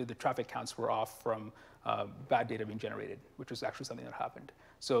because the traffic counts were off from bad data being generated, which was actually something that happened.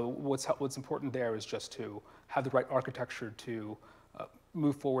 So what's important there is just to have the right architecture to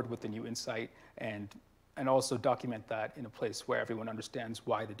move forward with the new insight and also document that in a place where everyone understands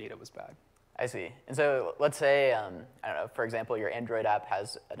why the data was bad. I see. And so let's say, I don't know, for example, your Android app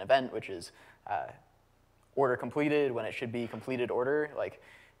has an event which is order completed when it should be completed order. Like,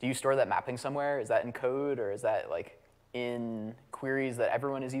 do you store that mapping somewhere? Is that in code, or is that like in queries that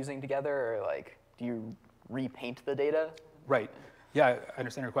everyone is using together, or like do you repaint the data? Right. Yeah, I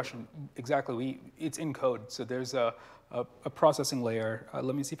understand your question. Exactly. It's in code. So there's a processing layer.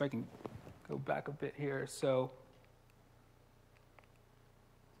 Let me see if I can go back a bit here. So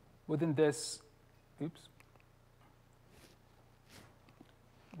within this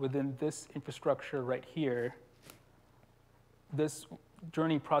infrastructure right here, this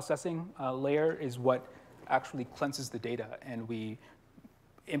journey processing layer is what actually cleanses the data, and we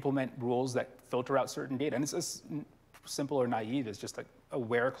implement rules that filter out certain data. And it's as simple or naive as just like a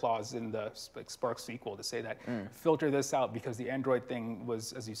where clause in the Spark SQL to say that filter this out because the Android thing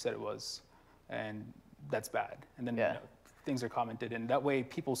was as you said it was, and that's bad. And then things are commented, and that way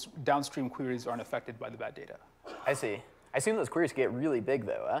people's downstream queries aren't affected by the bad data. I see. I assume those queries get really big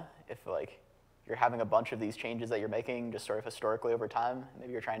though, huh? If like you're having a bunch of these changes that you're making just sort of historically over time,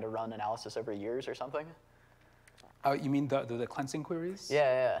 maybe you're trying to run analysis over years or something? You mean the cleansing queries?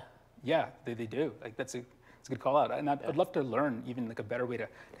 Yeah. Yeah, they do. Like it's a good call out. And I'd love to learn even like a better way to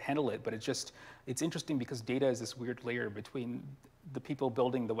handle it, but it's interesting because data is this weird layer between the people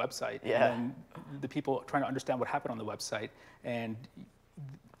building the website and the people trying to understand what happened on the website, and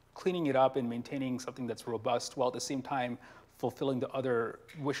cleaning it up and maintaining something that's robust while at the same time fulfilling the other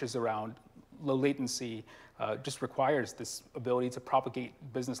wishes around low latency just requires this ability to propagate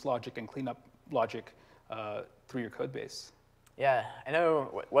business logic and clean up logic through your code base. Yeah, I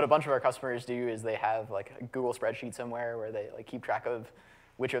know what a bunch of our customers do is they have like a Google spreadsheet somewhere where they like keep track of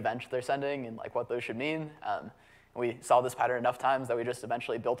which event they're sending and like what those should mean. We saw this pattern enough times that we just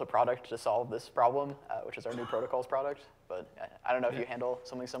eventually built a product to solve this problem, which is our new protocols product. But I don't know if you handle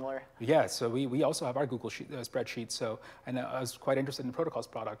something similar. Yeah, so we also have our Google spreadsheet. So, and I was quite interested in the protocols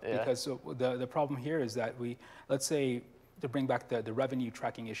product because the problem here is that let's say to bring back the revenue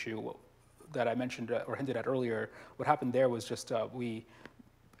tracking issue that I mentioned or hinted at earlier, what happened there was just we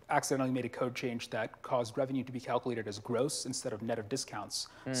accidentally made a code change that caused revenue to be calculated as gross instead of net of discounts.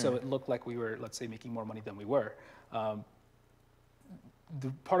 So it looked like we were, let's say, making more money than we were.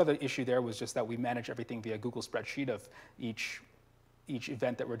 Part of the issue there was just that we manage everything via Google spreadsheet of each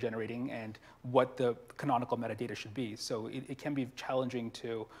event that we're generating and what the canonical metadata should be. So it can be challenging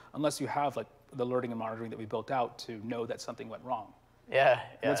to, unless you have like the alerting and monitoring that we built out, to know that something went wrong. Yeah.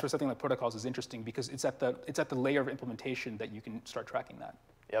 And that's where something like protocols is interesting because it's at the layer of implementation that you can start tracking that.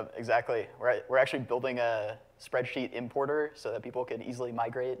 Yep, exactly. We're actually building a spreadsheet importer so that people can easily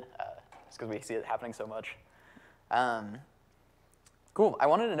migrate, just because we see it happening so much. Cool. I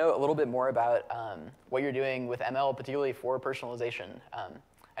wanted to know a little bit more about what you're doing with ML, particularly for personalization.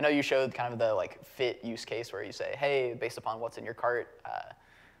 I know you showed kind of the fit use case where you say, hey, based upon what's in your cart,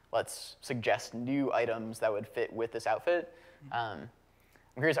 let's suggest new items that would fit with this outfit. I'm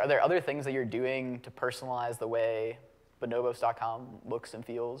curious, are there other things that you're doing to personalize the way Bonobos.com looks and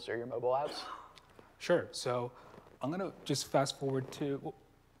feels, or your mobile apps? Sure. So I'm going to just fast forward to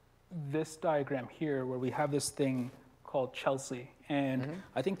this diagram here where we have this thing called Chelsea. And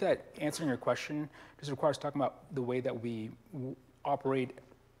I think that answering your question just requires talking about the way that we operate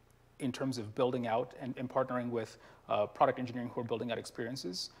in terms of building out and partnering with product engineering who are building out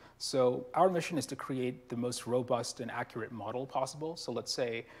experiences. So our mission is to create the most robust and accurate model possible. So let's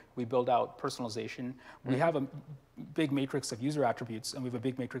say we build out personalization. We have a big matrix of user attributes, and we have a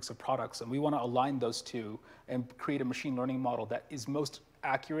big matrix of products, and we want to align those two and create a machine learning model that is most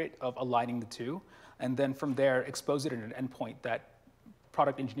accurate of aligning the two, and then from there expose it in an endpoint that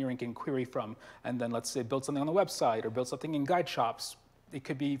product engineering can query from, and then let's say build something on the website or build something in guide shops. It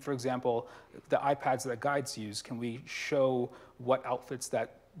could be, for example, the iPads that guides use. Can we show what outfits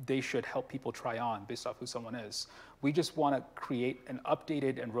that they should help people try on based off who someone is? We just want to create an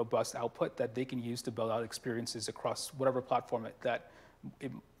updated and robust output that they can use to build out experiences across whatever platform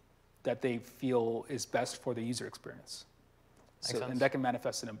that they feel is best for the user experience. And that can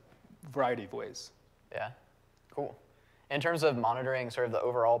manifest in a variety of ways. Yeah, cool. In terms of monitoring sort of the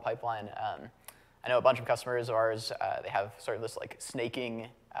overall pipeline, I know a bunch of customers of ours, they have sort of this snaking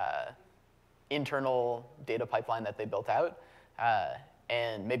internal data pipeline that they built out.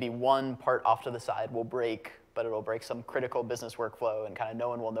 And maybe one part off to the side will break, but it'll break some critical business workflow, and kind of no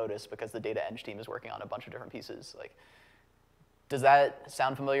one will notice because the data eng team is working on a bunch of different pieces. Does that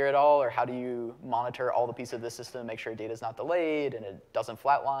sound familiar at all, or how do you monitor all the pieces of this system, make sure data is not delayed and it doesn't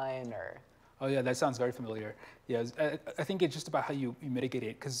flatline, or? Oh yeah, that sounds very familiar. Yeah, I think it's just about how you mitigate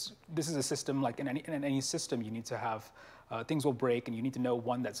it, because this is a system, like in any system, you need to have, things will break, and you need to know,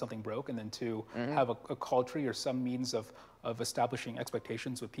 one, that something broke, and then two, have a call tree or some means of establishing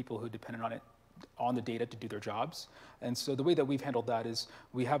expectations with people who depend on the data to do their jobs. And so the way that we've handled that is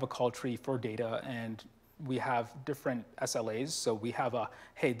we have a call tree for data, and we have different SLAs. So we have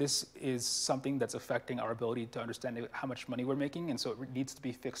hey, this is something that's affecting our ability to understand how much money we're making, and so it needs to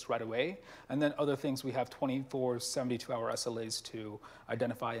be fixed right away. And then other things, we have 24, 72-hour SLAs to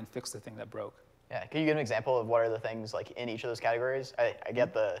identify and fix the thing that broke. Yeah, can you give an example of what are the things in each of those categories? I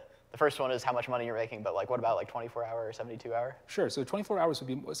get the first one is how much money you're making, but what about 24-hour or 72-hour? Sure, so 24 hours would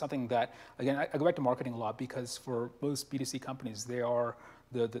be something that, again, I go back to marketing a lot, because for most B2C companies, they are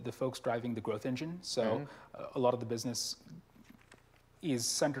the folks driving the growth engine. So a lot of the business is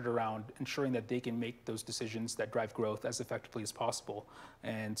centered around ensuring that they can make those decisions that drive growth as effectively as possible.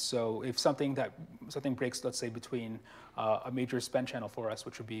 And so if something breaks, let's say between a major spend channel for us,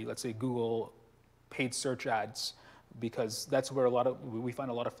 which would be, let's say, Google paid search ads, because that's where we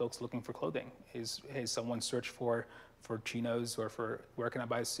find a lot of folks looking for clothing, is, hey, someone search for chinos or for where can I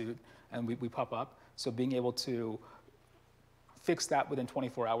buy a suit, and we pop up. So being able to fix that within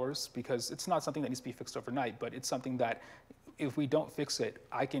 24 hours, because it's not something that needs to be fixed overnight, but it's something that if we don't fix it,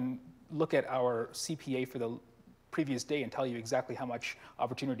 I can look at our CPA for the previous day and tell you exactly how much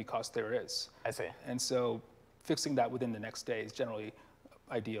opportunity cost there is. I see. And so fixing that within the next day is generally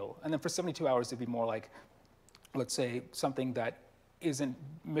ideal. And then for 72 hours, it'd be more like, let's say, something that isn't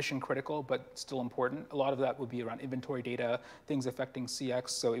mission critical, but still important. A lot of that would be around inventory data, things affecting CX.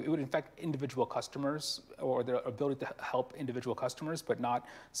 So it would affect individual customers or their ability to help individual customers, but not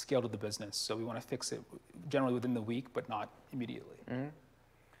scale to the business. So we want to fix it generally within the week, but not immediately.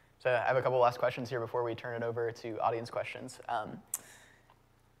 So I have a couple last questions here before we turn it over to audience questions.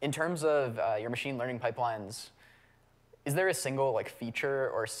 In terms of your machine learning pipelines, is there a single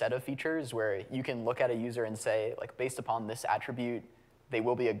feature or set of features where you can look at a user and say, based upon this attribute, they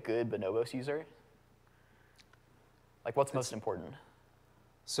will be a good Bonobos user? What's most important?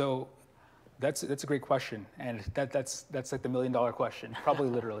 So that's a great question, and that's the $1 million question, probably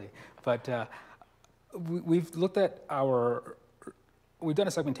literally. But we've looked at we've done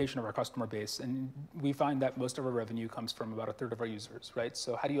a segmentation of our customer base, and we find that most of our revenue comes from about 1/3 of our users, right?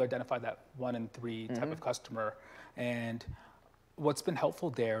 So how do you identify that 1 in 3 type of customer? And what's been helpful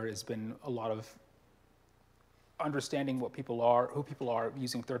there has been a lot of understanding who people are,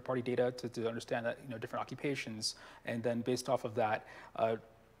 using third-party data to understand that, different occupations, and then based off of that,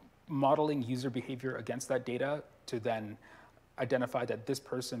 modeling user behavior against that data to then identify that this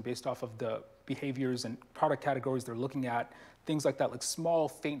person, based off of the behaviors and product categories they're looking at, things like that, small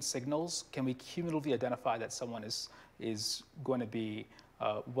faint signals, can we cumulatively identify that someone is going to be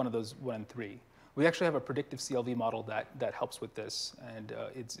one of those 1 in 3? We actually have a predictive CLV model that helps with this, and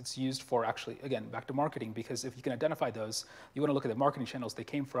it's used for actually, again, back to marketing, because if you can identify those, you want to look at the marketing channels they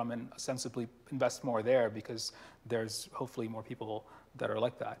came from and ostensibly invest more there, because there's hopefully more people that are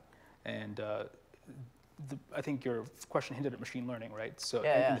like that. And I think your question hinted at machine learning, right? So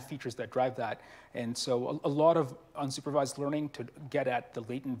and the features that drive that. And so a lot of unsupervised learning to get at the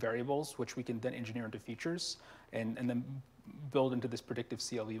latent variables, which we can then engineer into features, and then build into this predictive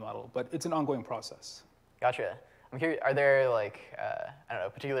CLV model. But it's an ongoing process. Gotcha. I'm curious, are there like, I don't know,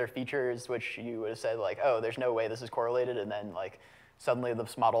 particular features which you would have said like, oh, there's no way this is correlated, and then like suddenly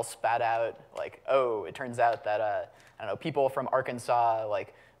this model spat out like, oh, it turns out that, I don't know, people from Arkansas,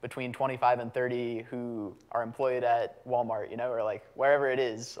 like between 25 and 30 who are employed at Walmart, you know, or like wherever it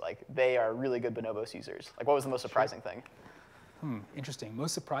is, like they are really good Bonobos users. Like what was the most surprising thing? Interesting.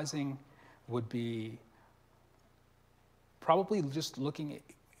 Most surprising would be probably just looking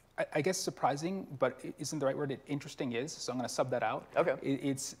at, I guess surprising, but isn't the right word. Interesting is, so I'm going to sub that out. Okay.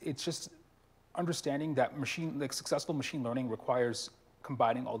 It's just understanding that successful machine learning requires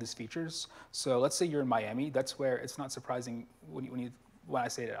combining all these features. So let's say you're in Miami. That's where it's not surprising when I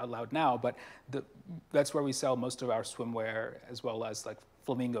say it out loud now, but that's where we sell most of our swimwear, as well as like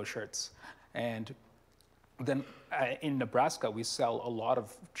flamingo shirts. And then in Nebraska, we sell a lot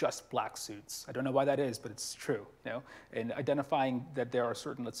of just black suits. I don't know why that is, but it's true. You know? And identifying that there are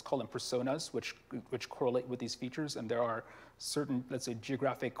certain, let's call them personas, which correlate with these features, and there are certain, let's say,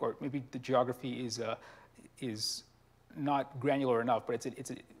 geographic, or maybe the geography is not granular enough, but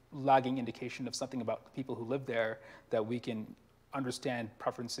it's a lagging indication of something about the people who live there, that we can understand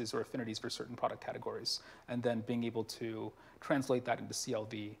preferences or affinities for certain product categories, and then being able to translate that into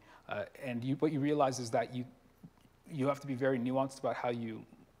CLV. What you realize is that you have to be very nuanced about how you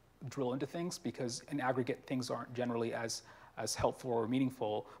drill into things, because in aggregate things aren't generally as helpful or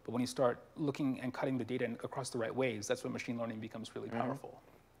meaningful. But when you start looking and cutting the data across the right ways, that's when machine learning becomes really powerful.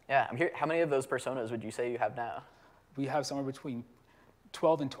 Yeah, I'm here. How many of those personas would you say you have now? We have somewhere between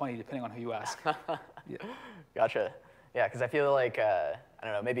 12 and 20, depending on who you ask. Yeah. Gotcha. Yeah, because I feel like, I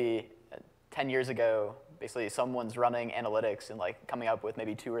don't know, maybe 10 years ago, basically someone's running analytics and like coming up with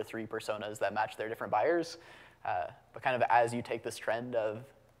maybe 2 or 3 personas that match their different buyers. But kind of as you take this trend of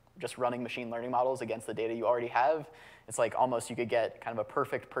just running machine learning models against the data you already have, it's like almost you could get kind of a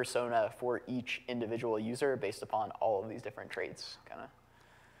perfect persona for each individual user based upon all of these different traits, kind of.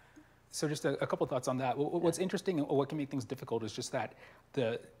 So just a couple thoughts on that. What's interesting, or what can make things difficult, is just that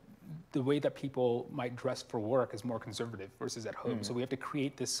the way that people might dress for work is more conservative versus at home. So we have to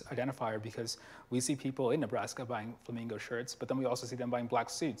create this identifier, because we see people in Nebraska buying flamingo shirts, but then we also see them buying black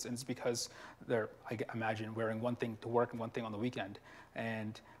suits. And it's because they're, I imagine, wearing one thing to work and one thing on the weekend.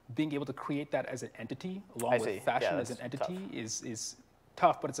 And being able to create that as an entity, along with fashion as an entity, is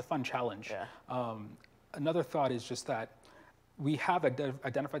tough, but it's a fun challenge. Yeah. Another thought is just that we have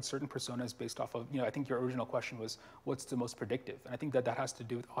identified certain personas based off of, I think your original question was, what's the most predictive? And I think that has to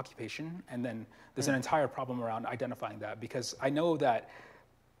do with occupation. And then there's an entire problem around identifying that, because I know that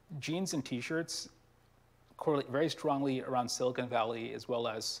jeans and t-shirts correlate very strongly around Silicon Valley, as well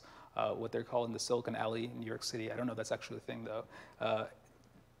as what they're calling the Silicon Alley in New York City. I don't know if that's actually a thing, though.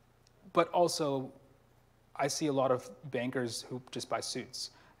 But also, I see a lot of bankers who just buy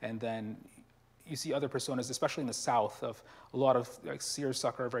suits. And then you see other personas, especially in the South, of a lot of like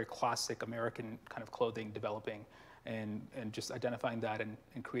seersucker, very classic American kind of clothing developing, and just identifying that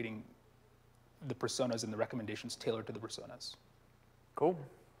and creating the personas and the recommendations tailored to the personas. Cool.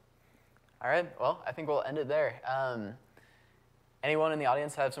 All right, well, I think we'll end it there. Anyone in the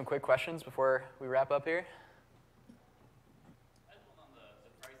audience have some quick questions before we wrap up here?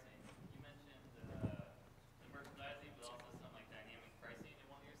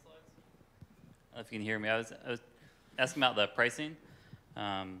 If you can hear me, I was asking about the pricing.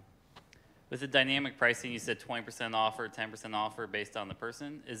 With the dynamic pricing, you said 20% offer, 10% offer based on the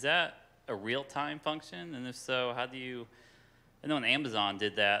person. Is that a real-time function? And if so, how do you, I know when Amazon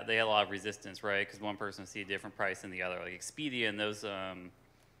did that, they had a lot of resistance, right? Because one person would see a different price than the other. Like Expedia and those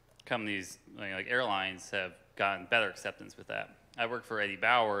companies, like airlines, have gotten better acceptance with that. I work for Eddie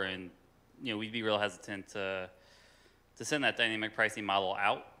Bauer, and we'd be real hesitant to send that dynamic pricing model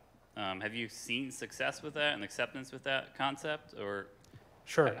out. Have you seen success with that and acceptance with that concept, or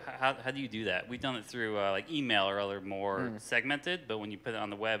sure? How do you do that? We've done it through like email or other more segmented, but when you put it on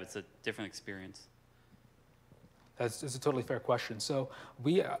the web, it's a different experience. That's a totally fair question. So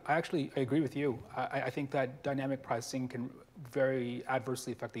I agree with you. I think that dynamic pricing can very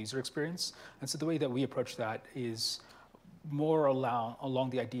adversely affect the user experience, and so the way that we approach that is more along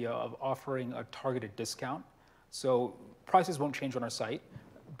the idea of offering a targeted discount. So prices won't change on our site,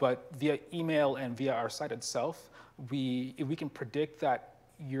 but via email and via our site itself, if we can predict that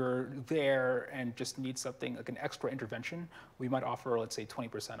you're there and just need something like an extra intervention, we might offer, let's say,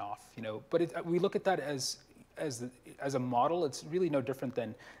 20% off. But we look at that as a model. It's really no different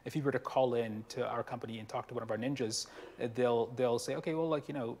than if you were to call in to our company and talk to one of our ninjas. They'll say, okay, well,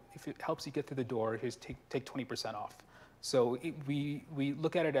 if it helps you get through the door, here's take 20% off. So we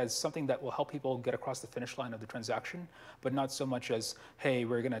look at it as something that will help people get across the finish line of the transaction, but not so much as, hey,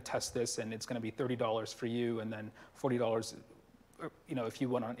 we're going to test this and it's going to be $30 for you and then $40, if you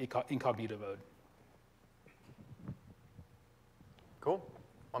went on incognito mode. Cool.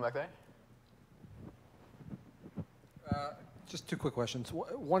 One back there. Just two quick questions.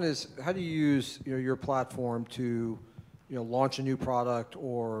 One is, how do you use your platform to launch a new product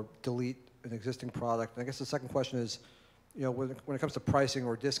or delete an existing product? And I guess the second question is, when it comes to pricing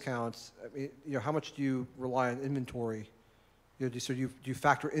or discounts, I mean, how much do you rely on inventory? Do you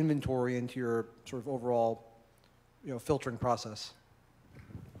factor inventory into your sort of overall filtering process?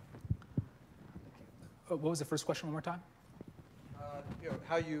 What was the first question one more time?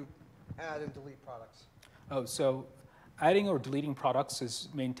 How you add and delete products. Oh, so adding or deleting products is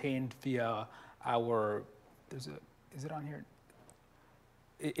maintained via our, is it on here?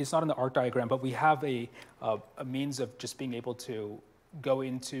 It's not in the ARC diagram, but we have a means of just being able to go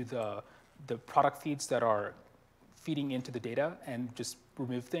into the product feeds that are feeding into the data and just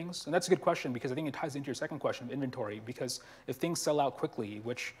remove things. And that's a good question, because I think it ties into your second question of inventory, because if things sell out quickly,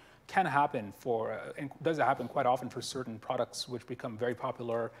 which can happen and does happen quite often for certain products which become very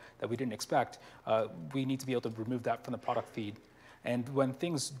popular that we didn't expect, we need to be able to remove that from the product feed. And when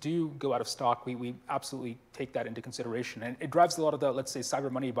things do go out of stock, we absolutely take that into consideration. And it drives a lot of the, let's say, cyber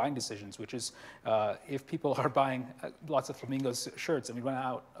money buying decisions, which is if people are buying lots of Flamingos shirts and we run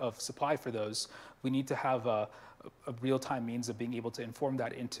out of supply for those, we need to have a real-time means of being able to inform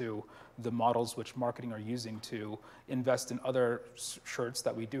that into the models which marketing are using to invest in other shirts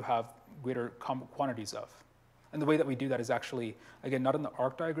that we do have greater quantities of. And the way that we do that is actually, again, not in the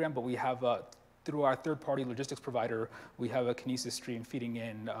ARC diagram, but we have through our third-party logistics provider, we have a Kinesis stream feeding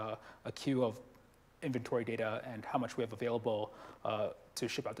in a queue of inventory data and how much we have available to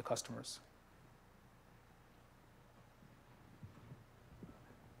ship out to customers.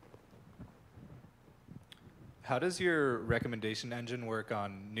 How does your recommendation engine work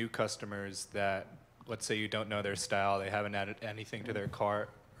on new customers that, let's say you don't know their style, they haven't added anything to their cart,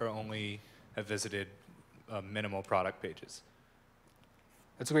 or only have visited minimal product pages?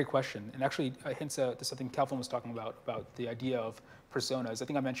 That's a great question, and actually hints to something Calvin was talking about the idea of personas. I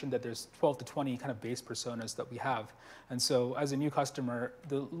think I mentioned that there's 12 to 20 kind of base personas that we have, and so as a new customer,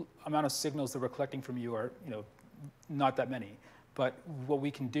 the amount of signals that we're collecting from you are not that many. But what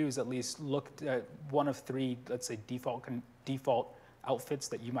we can do is at least look at one of three, let's say, default outfits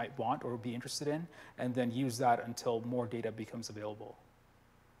that you might want or be interested in, and then use that until more data becomes available.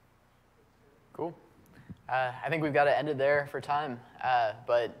 Cool. I think we've got to end it there for time,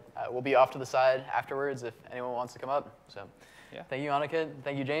 but we'll be off to the side afterwards if anyone wants to come up. So yeah. Thank you, Aniket.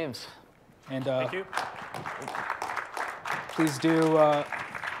 Thank you, James. And thank you. Please do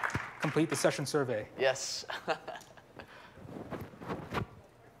complete the session survey. Yes.